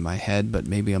pop into my head, but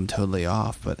maybe I'm totally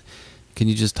off. But can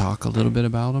you just talk a little bit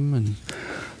about them? And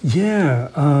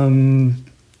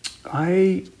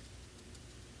I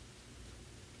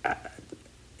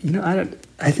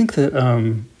think that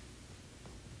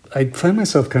I find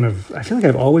myself I feel like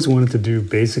I've always wanted to do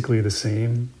basically the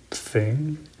same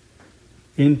thing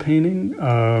in painting,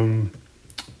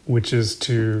 which is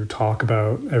to talk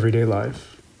about everyday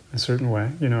life a certain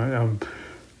way.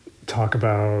 Talk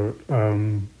about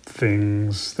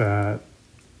things that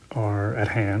are at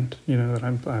hand,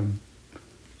 that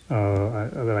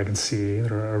that I can see,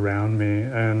 that are around me,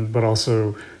 but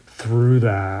also through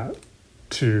that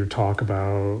to talk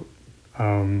about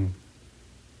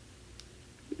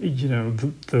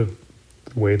the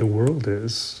way the world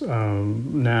is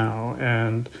now,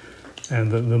 and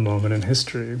the moment in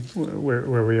history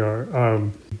where we are.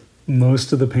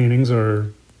 Most of the paintings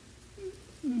are,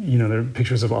 they're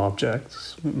pictures of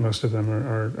objects. Most of them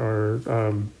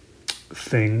are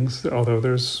things, although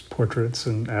there's portraits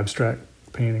and abstract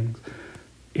paintings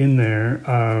in there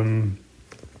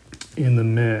in the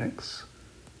mix.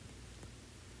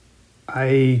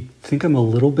 I think I'm a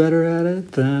little better at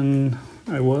it than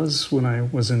I was when I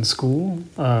was in school,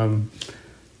 but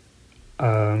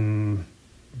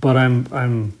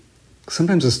I'm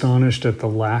sometimes astonished at the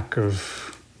lack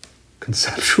of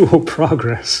conceptual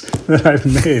progress that I've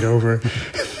made over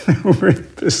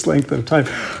this length of time.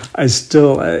 I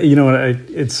still,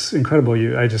 it's incredible.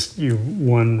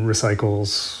 One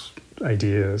recycles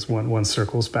ideas, one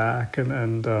circles back,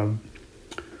 and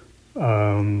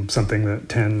something that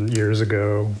 10 years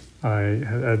ago I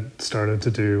had started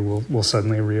to do will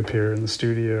suddenly reappear in the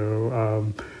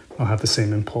studio. I'll have the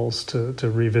same impulse to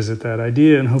revisit that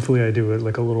idea, and hopefully I do it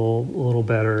like a little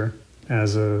better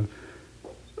as a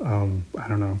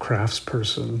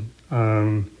craftsperson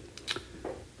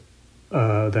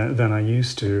than I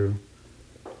used to.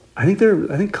 I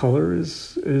think color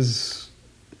is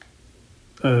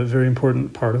a very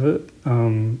important part of it.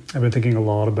 I've been thinking a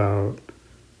lot about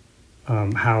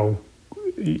how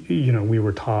we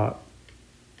were taught,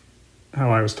 how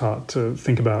I was taught to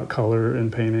think about color in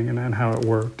painting, and how it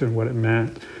worked and what it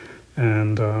meant,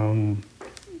 and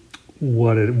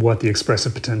what the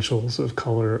expressive potentials of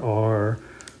color are.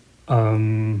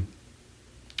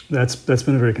 That's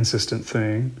been a very consistent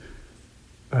thing.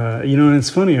 And it's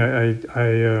funny.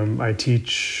 I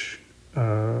teach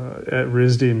at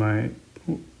RISD.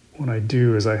 What I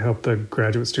do is I help the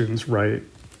graduate students write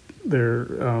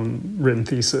written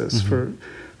thesis for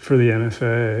the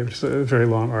NFA, which is a very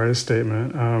long artist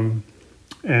statement.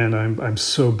 And I'm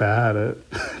so bad at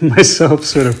myself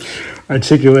sort of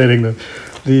articulating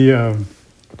the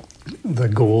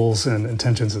goals and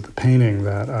intentions of the painting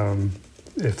that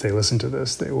if they listen to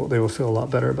this, they will feel a lot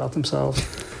better about themselves.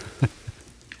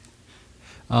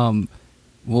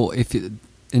 Well,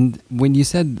 when you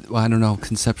said, well, I don't know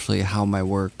conceptually how my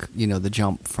work, the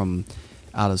jump from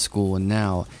out of school and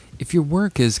now, if your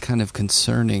work is kind of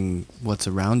concerning what's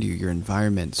around you, your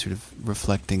environment, sort of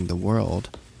reflecting the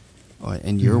world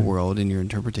and your world and your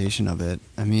interpretation of it,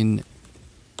 I mean,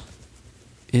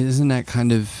 isn't that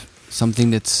kind of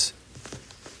something that's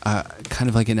kind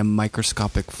of like in a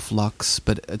microscopic flux,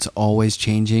 but it's always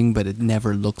changing, but it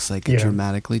never looks like it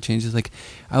dramatically changes? Like,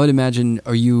 I would imagine,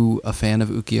 are you a fan of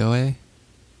ukiyo-e?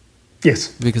 Yes.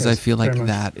 Because I feel like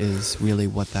that is really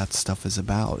what that stuff is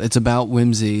about. It's about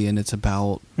whimsy, and it's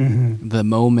about the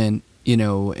moment,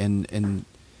 and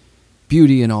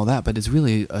beauty and all that, but it's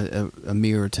really a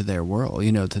mirror to their world,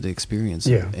 to the experience.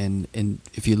 Yeah. And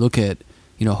if you look at,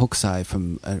 Hokusai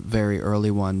from a very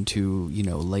early one to,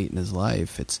 late in his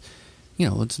life, it's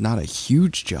not a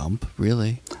huge jump,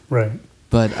 really. Right.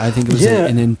 But I think it was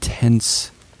an intense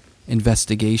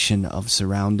investigation of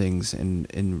surroundings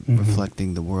and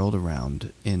reflecting the world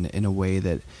around in a way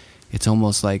that it's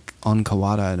almost like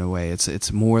Onkawara in a way.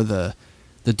 It's more the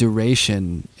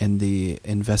duration and the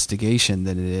investigation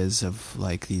than it is of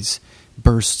like these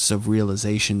bursts of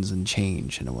realizations and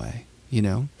change in a way.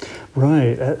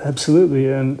 Right, absolutely,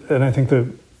 and I think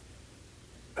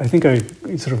I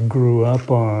sort of grew up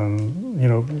on,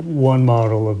 one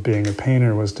model of being a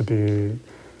painter was to be,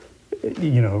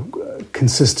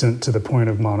 consistent to the point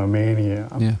of monomania,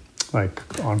 like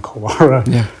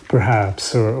Onkawara,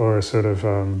 perhaps, or sort of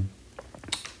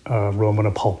Roman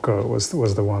Apolko was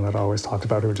the one that I always talked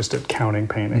about, who just did counting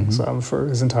paintings for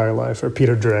his entire life, or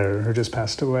Peter Dreher, who just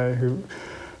passed away, who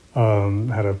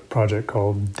had a project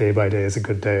called Day by Day is a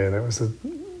Good Day. That was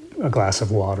a glass of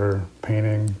water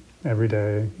painting every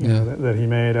day that he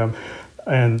made.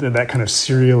 And that kind of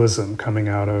serialism coming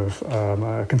out of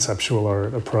a conceptual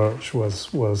art approach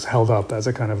was held up as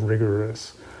a kind of the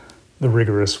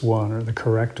rigorous one, or the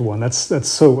correct one. That's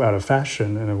so out of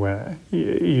fashion in a way.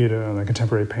 The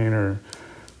contemporary painter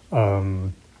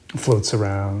floats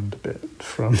around a bit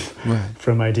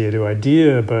from idea to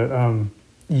idea, but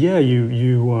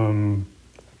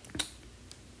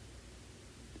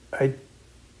I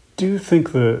do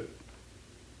think that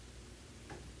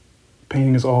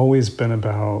painting has always been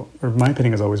about, or my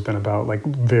painting has always been about, like,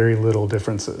 very little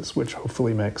differences, which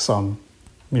hopefully make some,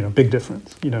 big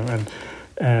difference,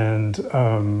 and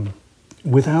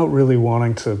without really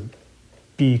wanting to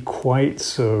be quite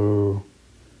so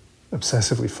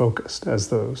obsessively focused as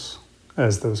those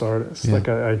artists. Like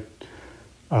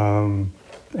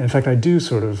in fact, I do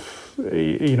sort of,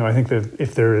 I think that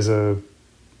if there is a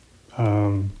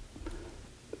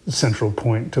central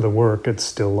point to the work, it's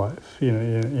still life.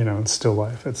 It's still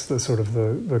life. It's the sort of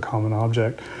the common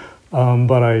object.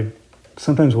 But I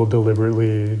sometimes will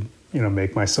deliberately,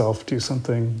 make myself do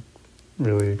something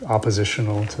really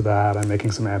oppositional to that. I'm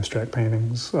making some abstract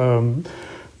paintings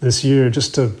this year,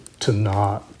 just to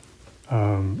not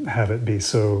have it be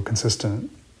so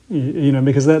consistent.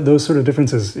 Because those sort of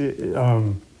differences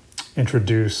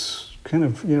introduce kind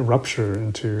of rupture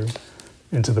into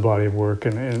the body of work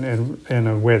in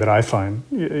a way that I find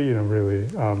really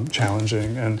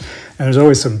challenging, and there's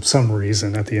always some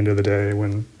reason at the end of the day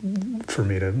for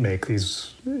me to make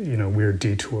these weird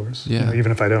detours, even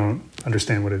if I don't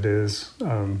understand what it is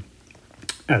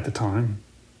at the time.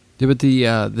 Yeah, but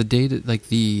the data, like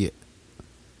the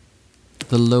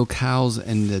locales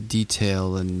and the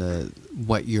detail and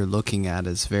what you're looking at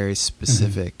is very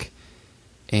specific,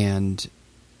 and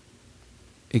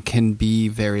it can be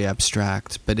very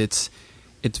abstract, but it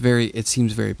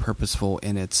seems very purposeful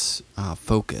in its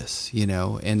focus,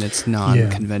 and it's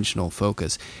non-conventional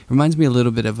focus. It reminds me a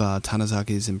little bit of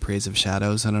Tanazaki's In Praise of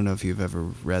Shadows. I don't know if you've ever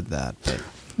read that, but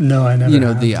no, I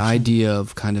never. The idea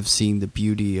of kind of seeing the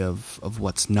beauty of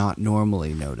what's not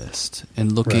normally noticed,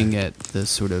 and looking at the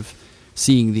sort of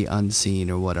seeing the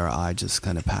unseen, or what our eye just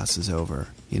kind of passes over.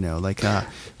 Like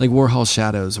Warhol's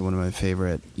Shadows are one of my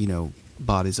favorite,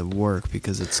 bodies of work,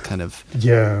 because it's kind of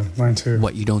mine too.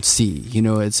 What you don't see,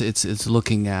 it's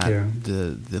looking at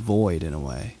the void in a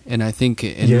way. And I think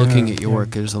in looking at your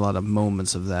work, there's a lot of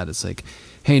moments of that. It's like,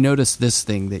 hey, notice this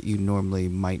thing that you normally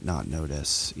might not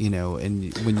notice,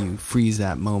 and when you freeze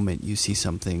that moment, you see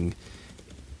something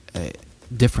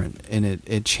different, and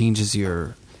it changes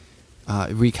your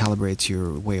it recalibrates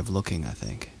your way of looking, I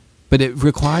think. But it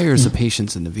requires a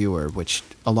patience in the viewer, which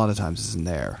a lot of times isn't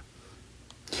there.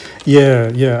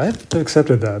 Yeah, I've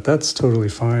accepted that. That's totally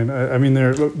fine. I mean,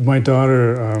 my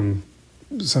daughter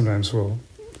sometimes will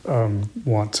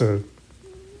want to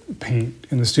paint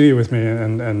in the studio with me,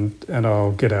 and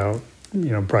I'll get out,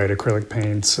 bright acrylic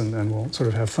paints, and we'll sort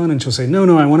of have fun. And she'll say,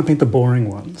 "No, I want to paint the boring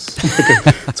ones."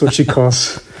 That's what she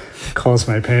calls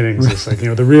my paintings. It's like,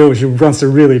 the real. She wants to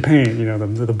really paint,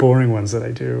 the boring ones that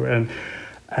I do, and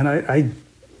I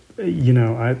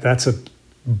that's a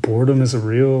boredom is a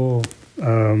real.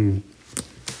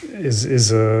 Is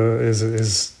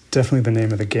definitely the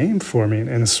name of the game for me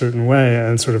in a certain way,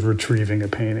 and sort of retrieving a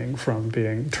painting from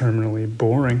being terminally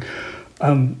boring.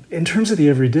 In terms of the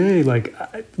everyday, like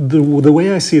the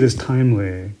way I see it as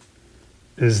timely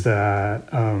is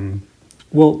that,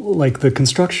 like the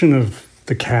construction of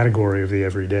the category of the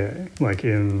everyday, like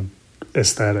in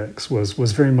aesthetics,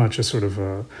 was very much a sort of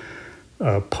a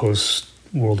post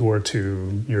World War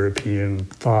II European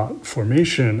thought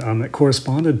formation that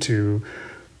corresponded to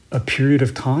a period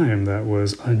of time that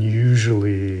was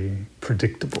unusually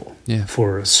predictable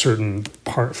for a certain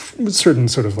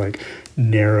sort of like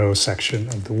narrow section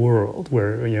of the world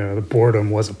where, the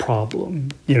boredom was a problem,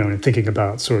 and thinking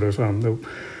about sort of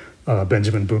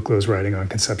Benjamin Bucklow's writing on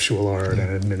conceptual art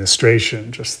and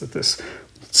administration, just that this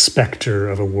specter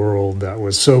of a world that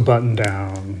was so buttoned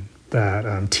down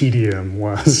that tedium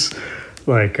was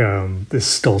like this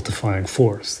stultifying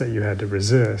force that you had to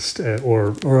resist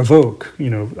or evoke,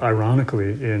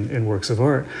 ironically in works of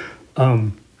art.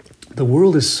 The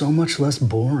world is so much less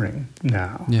boring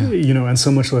now, and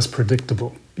so much less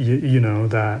predictable,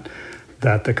 that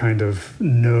the kind of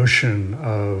notion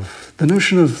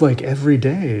of like every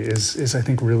day is I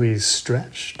think really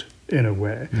stretched in a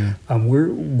way.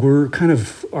 We're kind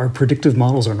of, our predictive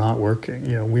models are not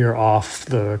working. We are off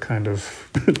the kind of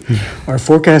our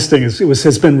forecasting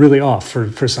has been really off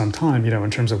for some time,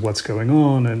 in terms of what's going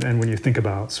on. And when you think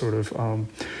about sort of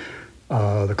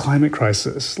the climate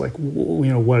crisis, like,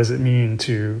 what does it mean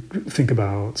to think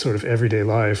about sort of everyday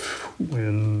life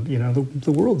when,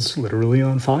 the world's literally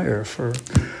on fire for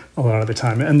a lot of the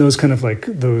time. And those kind of like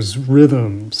those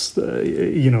rhythms,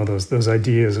 those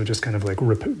ideas of just kind of like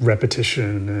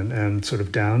repetition and sort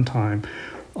of downtime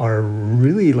are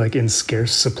really like in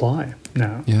scarce supply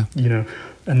now.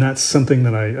 And that's something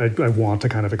that I want to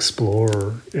kind of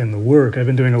explore in the work. I've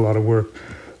been doing a lot of work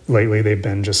lately. They've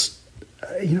been just,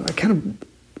 I kind of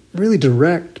really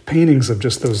direct paintings of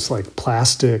just those like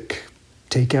plastic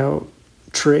takeout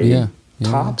tray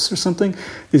tops or something,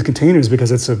 these containers,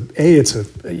 because it's a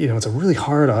really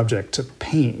hard object to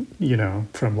paint,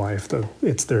 from life.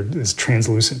 It's this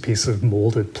translucent piece of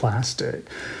molded plastic,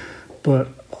 but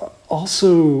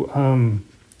also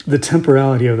the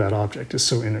temporality of that object is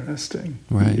so interesting.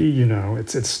 Right.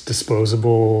 It's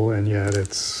disposable, and yet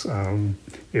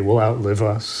it will outlive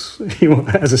us,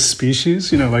 as a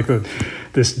species. Like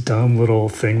this dumb little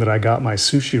thing that I got my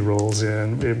sushi rolls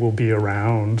in, it will be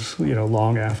around,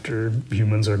 long after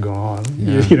humans are gone,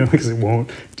 because it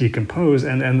won't decompose.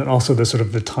 And then also the sort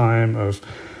of the time of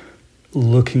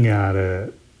looking at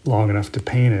it long enough to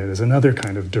paint it is another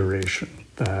kind of duration.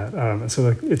 That and so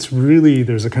like it's really,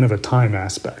 there's a kind of a time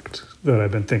aspect that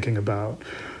I've been thinking about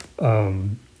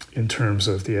in terms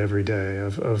of the everyday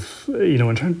of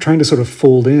and trying to sort of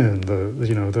fold in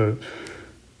the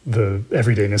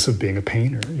everydayness of being a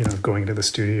painter, going into the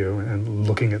studio and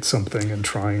looking at something and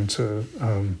trying to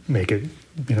make it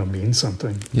mean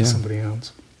something to somebody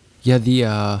else.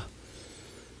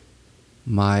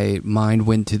 My mind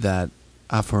went to that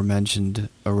aforementioned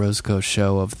Orozco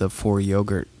show of the 4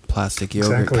 plastic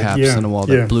yogurt caps on a wall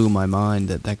that blew my mind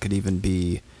that could even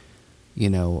be,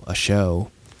 a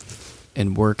show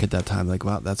and work at that time. Like,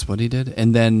 wow, that's what he did.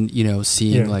 And then,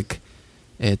 seeing like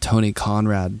a Tony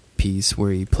Conrad piece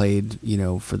where he played,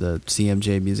 for the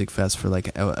CMJ Music Fest for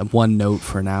like a one note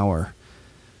for an hour.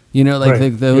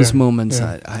 Those moments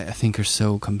I think are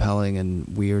so compelling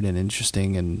and weird and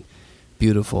interesting and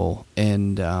beautiful.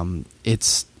 And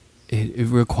it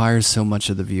requires so much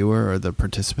of the viewer or the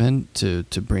participant to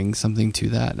bring something to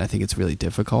that. And I think it's really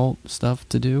difficult stuff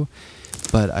to do,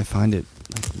 but I find it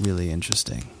really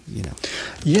interesting,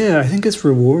 Yeah, I think it's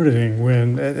rewarding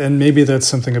and maybe that's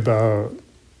something about,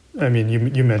 I mean,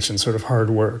 you mentioned sort of hard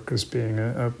work as being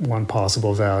a one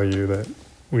possible value that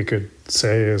we could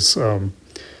say is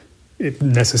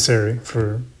necessary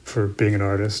for being an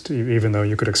artist, even though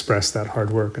you could express that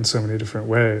hard work in so many different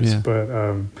ways.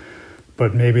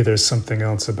 But maybe there's something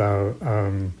else about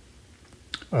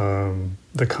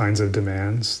the kinds of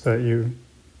demands that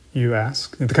you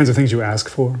ask, the kinds of things you ask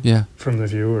for from the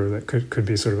viewer that could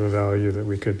be sort of a value that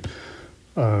we could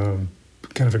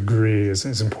kind of agree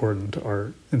is important to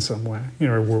art in some way,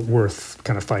 or worth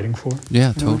kind of fighting for.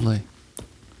 Yeah, totally.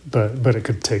 But it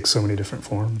could take so many different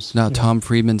forms. Now, Tom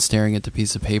Friedman staring at the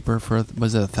piece of paper for,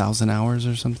 was it 1,000 hours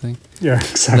or something? Yeah,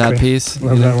 exactly. That piece?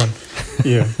 Love that one.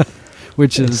 Yeah.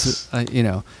 Which is,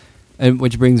 and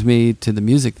which brings me to the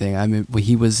music thing. I mean,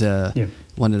 he was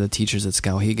one of the teachers at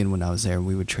Skowhegan when I was there, and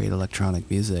we would trade electronic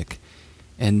music.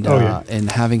 And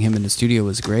and having him in the studio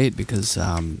was great because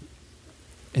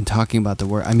in talking about the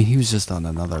work, I mean, he was just on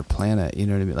another planet, you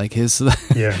know what I mean? Like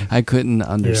I couldn't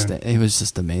understand. It was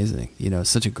just amazing,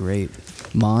 such a great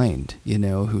mind,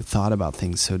 who thought about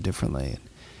things so differently.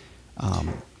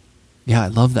 I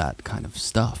love that kind of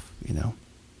stuff,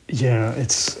 Yeah,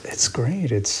 it's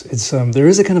great. It's there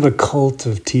is a kind of a cult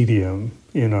of tedium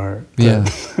in art. Yeah,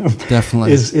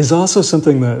 definitely. Is also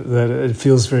something that it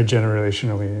feels very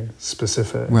generationally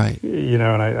specific. Right. And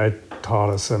I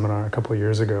taught a seminar a couple of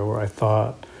years ago where I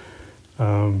thought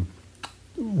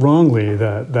wrongly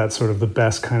that sort of the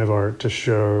best kind of art to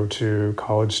show to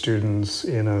college students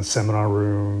in a seminar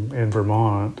room in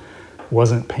Vermont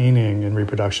wasn't painting and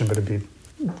reproduction, but it'd be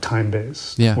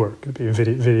time-based work. It'd be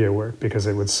video work because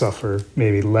it would suffer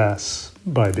maybe less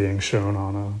by being shown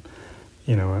on a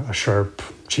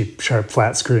cheap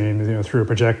flat screen, through a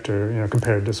projector,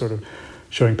 compared to sort of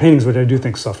showing paintings, which I do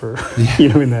think suffer,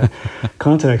 in that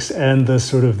context, and the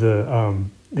sort of the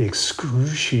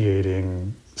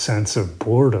excruciating sense of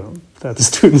boredom that the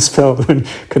students felt when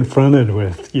confronted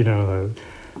with, these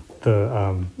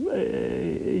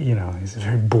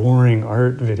very boring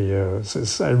art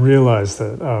videos. I realized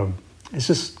that it's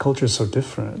just culture's so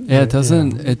different. Yeah, it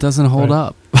doesn't hold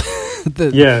up.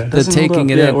 the taking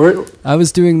it in. I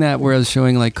was doing that where I was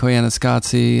showing like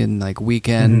Koyaanisqatsi and like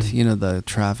Weekend, the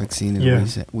traffic scene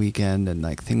in Weekend and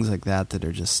like things like that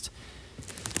are just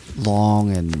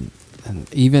long and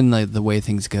even like the way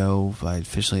things go by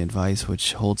Officially and Vice,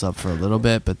 which holds up for a little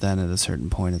bit, but then at a certain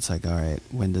point it's like, all right,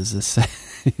 when does this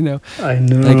I know.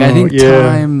 Like I think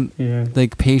time,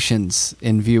 like patience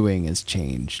in viewing has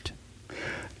changed.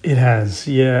 It has,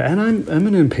 and I'm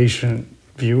an impatient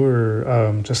viewer,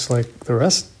 just like the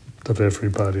rest of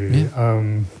everybody.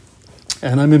 And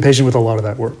I'm impatient with a lot of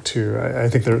that work too. I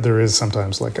think there is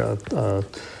sometimes like somebody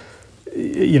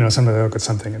will look at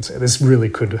something and say, this really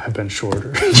could have been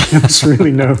shorter. There's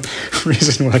really no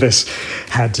reason why this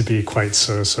had to be quite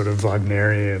so sort of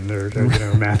Wagnerian or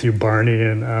Matthew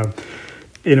Barneyan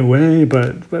in a way,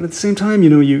 but at the same time,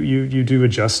 you do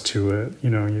adjust to it.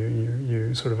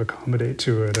 You sort of accommodate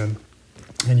to it, and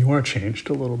you are changed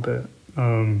a little bit.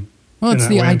 Well, it's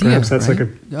the idea. That's right?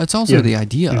 it's also the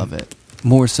idea of it,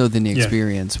 more so than the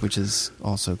experience, which is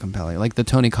also compelling. Like the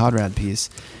Tony Conrad piece,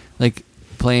 like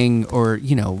playing, or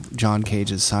John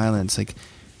Cage's Silence. Like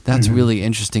that's really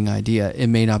interesting idea. It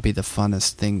may not be the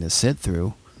funnest thing to sit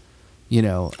through.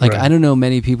 I don't know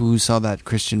many people who saw that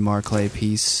Christian Marclay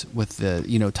piece with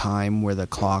the time where the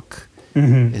clock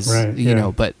is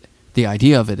but the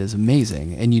idea of it is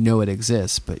amazing, and it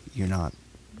exists, but you're not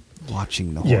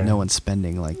watching the whole. No one's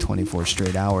spending like 24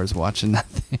 straight hours watching that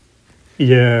thing.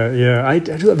 I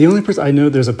the only person I know,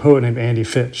 there's a poet named Andy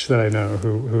Fitch that I know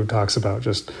who talks about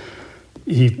just.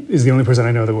 He is the only person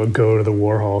I know that will go to the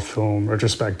Warhol film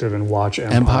retrospective and watch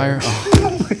Empire.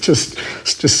 just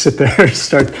sit there,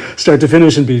 start to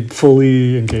finish, and be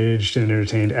fully engaged and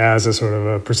entertained as a sort of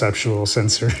a perceptual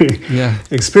sensory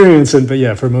experience.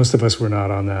 But for most of us, we're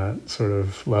not on that sort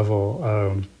of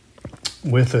level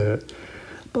with it.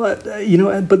 But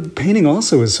but painting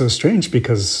also is so strange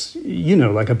because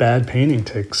like a bad painting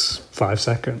takes 5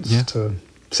 seconds to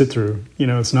sit through.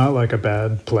 It's not like a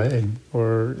bad play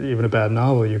or even a bad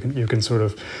novel. You can sort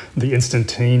of, the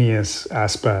instantaneous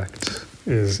aspect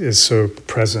is so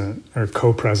present or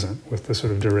co-present with the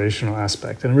sort of durational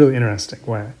aspect in a really interesting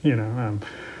way.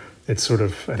 It's sort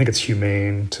of, I think it's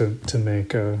humane to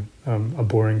make a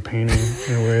boring painting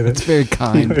in a way that's it's very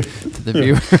kind to the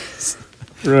viewers.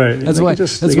 Right. That's why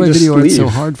video art's so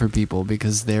hard for people,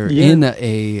 because they're in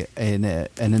an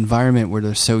environment where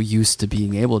they're so used to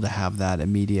being able to have that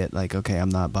immediate, like, okay, I'm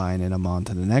not buying it, I'm on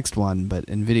to the next one. But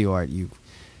in video art,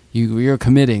 you're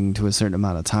committing to a certain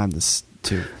amount of time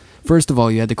to first of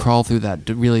all, you had to crawl through that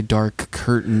really dark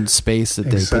curtain space that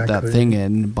they put that thing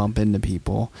in, bump into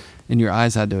people, and your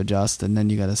eyes had to adjust, and then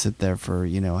you got to sit there for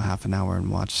half an hour and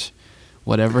watch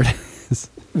whatever it is.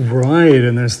 Right,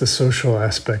 and there's the social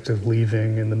aspect of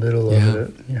leaving in the middle of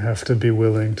it. You have to be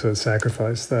willing to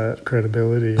sacrifice that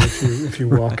credibility if you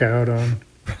walk out on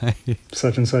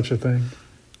such and such a thing.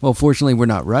 Well, fortunately, we're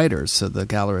not writers, so the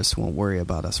gallerists won't worry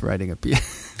about us writing a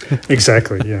piece.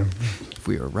 Exactly, yeah. If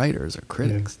we were writers or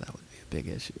critics, that would be a big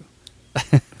issue.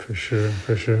 For sure.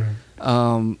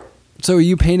 So are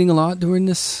you painting a lot during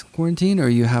this quarantine, or are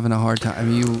you having a hard time?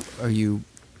 Are you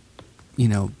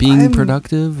being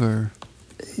productive, or?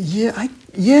 Yeah,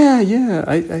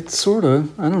 I sort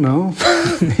of, I don't know.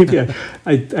 Maybe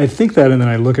I think that, and then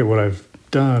I look at what I've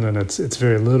done, and it's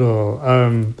very little.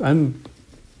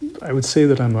 I would say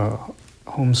that I'm a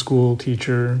homeschool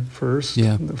teacher first.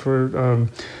 Yeah.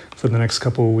 For the next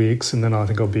couple of weeks, and then I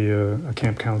think I'll be a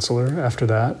camp counselor after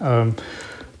that.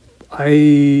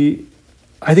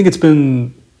 I think it's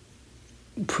been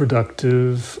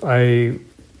productive. I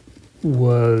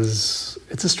was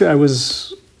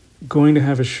going to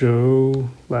have a show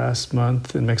last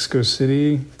month in Mexico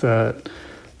City that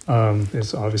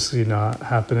is obviously not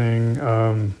happening.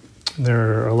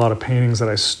 There are a lot of paintings that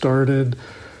I started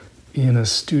in a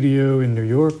studio in New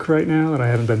York right now that I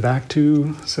haven't been back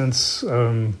to since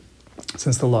the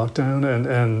lockdown,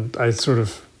 and I sort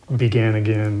of began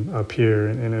again up here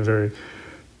in a very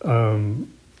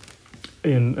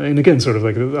and again sort of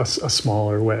like a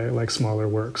smaller way, like smaller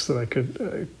works that I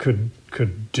could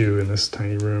do in this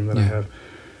tiny room that I have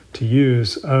to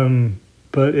use.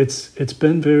 But it's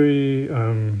been very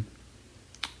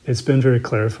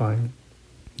clarifying.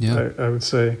 Yeah, I would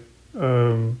say,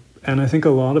 and I think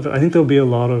I think there'll be a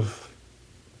lot of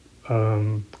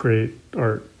great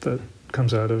art that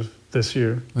comes out of this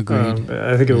year. Agreed.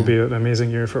 I think it will be an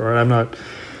amazing year for art. I'm not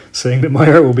saying that my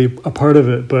art will be a part of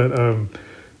it,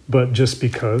 but just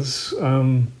because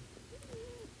you're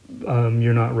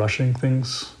not rushing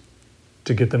things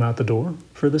to get them out the door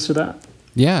for this or that.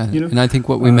 Yeah, and I think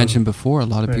what we mentioned before, a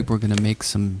lot of right. people are going to make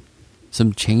some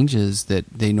changes that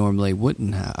they normally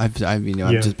wouldn't have. I've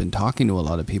just been talking to a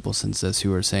lot of people since this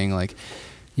who are saying like,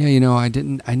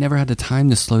 I never had the time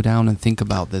to slow down and think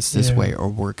about this way or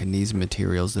work in these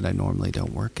materials that I normally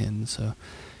don't work in. So,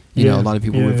 a lot of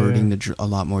people reverting to a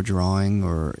lot more drawing,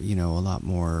 or a lot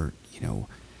more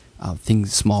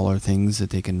smaller things that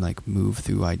they can like move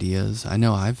through ideas. I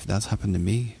know that's happened to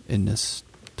me in this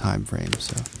time frame.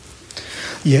 So.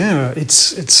 Yeah,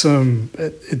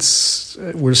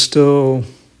 we're still,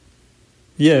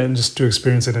 and just to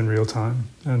experience it in real time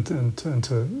and to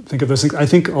think of those things. I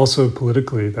think also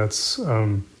politically, that's,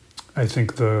 I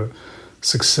think the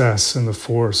success and the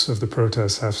force of the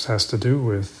protests has to do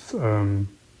with,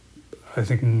 I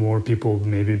think more people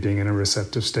maybe being in a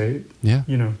receptive state. Yeah.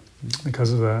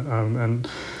 Because of that, and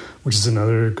which is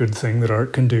another good thing that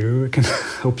art can do. It can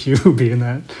help you be in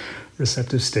that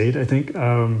receptive state, I think.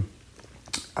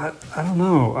 I don't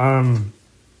know.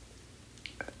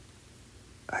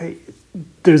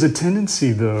 There's a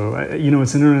tendency, though.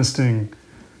 It's interesting.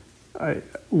 I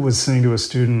was saying to a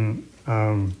student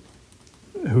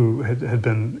who had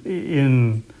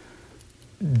been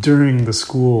during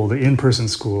the in-person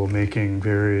school, making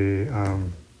very,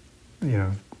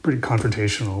 pretty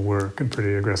confrontational work and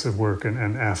pretty aggressive work,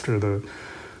 and after the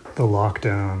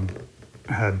lockdown,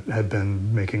 had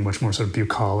been making much more sort of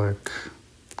bucolic,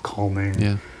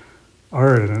 calming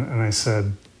art, and I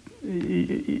said,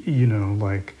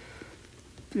 like,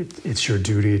 it's your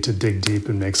duty to dig deep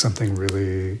and make something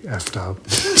really effed up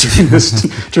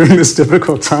during this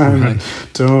difficult time. Right.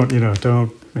 And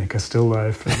don't make a still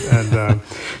life, and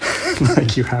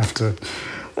like you have to,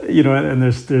 and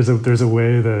there's a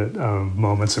way that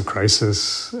moments of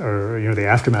crisis, or the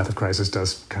aftermath of crisis,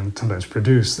 does kind of sometimes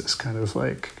produce this kind of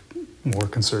like more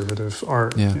conservative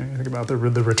art. Yeah. You think about the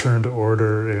return to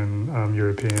order in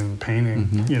European painting,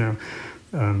 mm-hmm.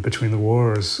 Between the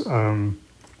wars.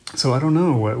 So I don't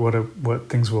know what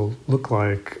things will look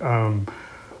like.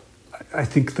 I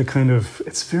think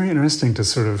it's very interesting to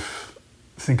sort of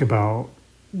think about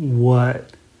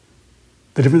what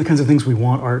the different kinds of things we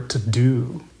want art to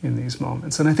do in these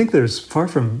moments. And I think there's, far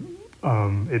from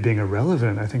it being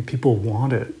irrelevant, I think people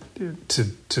want it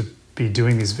to be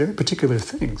doing these very particular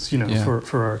things,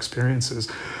 for our experiences.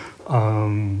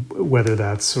 Whether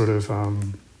that's sort of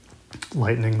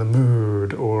lightening the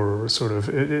mood, or sort of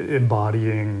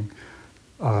embodying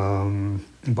a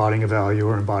value,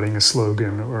 or embodying a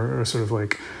slogan, or sort of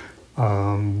like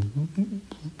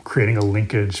creating a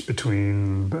linkage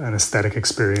between an aesthetic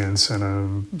experience and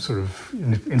a sort of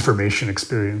information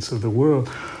experience of the world.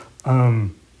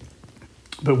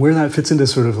 But where that fits into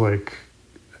sort of like,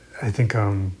 I think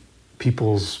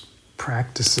people's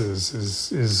practices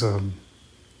is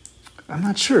I'm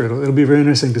not sure. It'll be very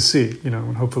interesting to see,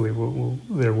 and hopefully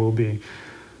there will be.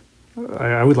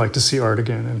 I would like to see art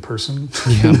again in person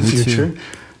in the future. Too.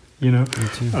 Me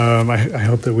too. I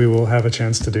hope that we will have a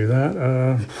chance to do that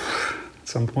at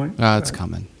some point. It's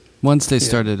coming. Once they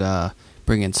started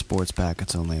bringing sports back,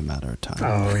 it's only a matter of time.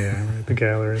 Oh yeah, the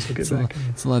galleries will get back.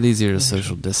 It's a lot easier to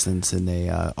social distance in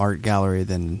a art gallery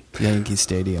than Yankee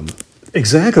Stadium.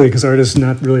 Exactly, because art is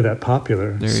not really that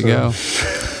popular. There you go.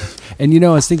 And I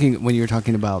was thinking when you were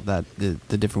talking about that,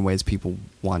 the different ways people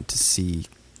want to see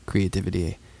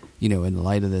creativity, in the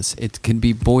light of this, it can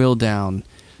be boiled down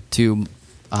to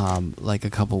like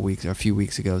a few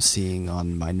weeks ago, seeing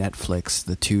on my Netflix,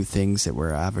 the two things that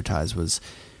were advertised was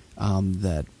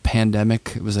that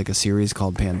Pandemic. It was like a series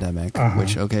called Pandemic,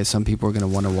 which, some people are going to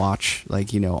want to watch,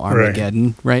 like,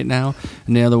 Armageddon right now.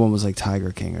 And the other one was like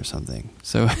Tiger King or something.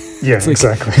 So yeah, it's like,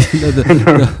 exactly.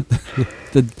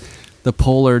 The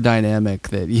polar dynamic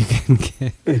that you can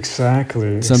get.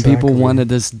 Exactly. Some people want to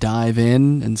just dive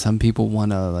in, and some people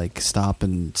want to like stop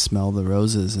and smell the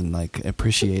roses and like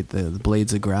appreciate the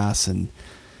blades of grass and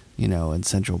in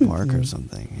Central Park or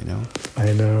something.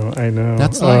 I know.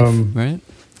 That's life, right?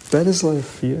 That is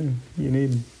life. Yeah, you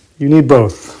need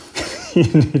both. You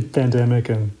need Pandemic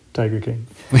and Tiger King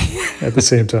at the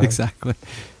same time. Exactly.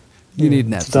 You need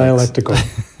Netflix. It's dialectical.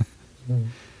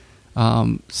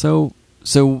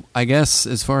 So I guess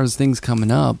as far as things coming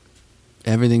up,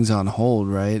 everything's on hold,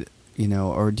 right?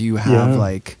 Or do you have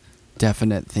like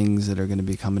definite things that are going to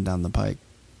be coming down the pike?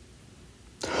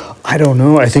 I don't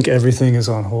know. I think everything is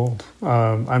on hold.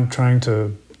 I'm trying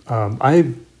to.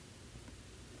 I'm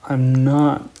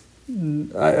not.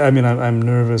 I'm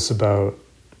nervous about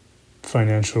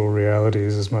financial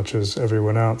realities as much as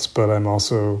everyone else, but I'm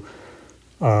also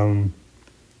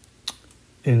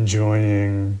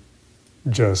enjoying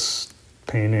just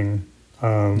painting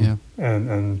and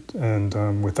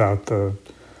without the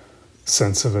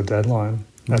sense of a deadline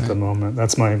at the moment.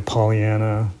 That's my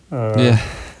Pollyanna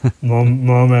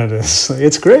moment.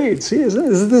 It's great. See,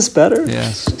 isn't this better? Yeah,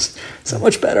 it's so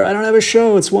much better. I don't have a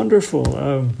show. It's wonderful.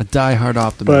 A diehard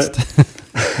optimist. But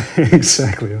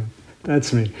exactly,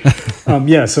 that's me.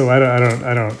 So I don't.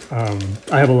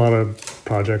 I have a lot of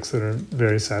projects that are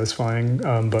very satisfying,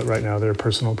 but right now they're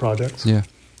personal projects. Yeah.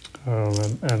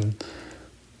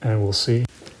 And we'll see.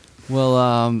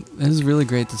 Well, it was really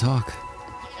great to talk.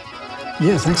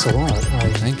 Yeah, thanks a lot.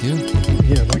 Thank you.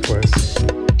 Yeah, likewise.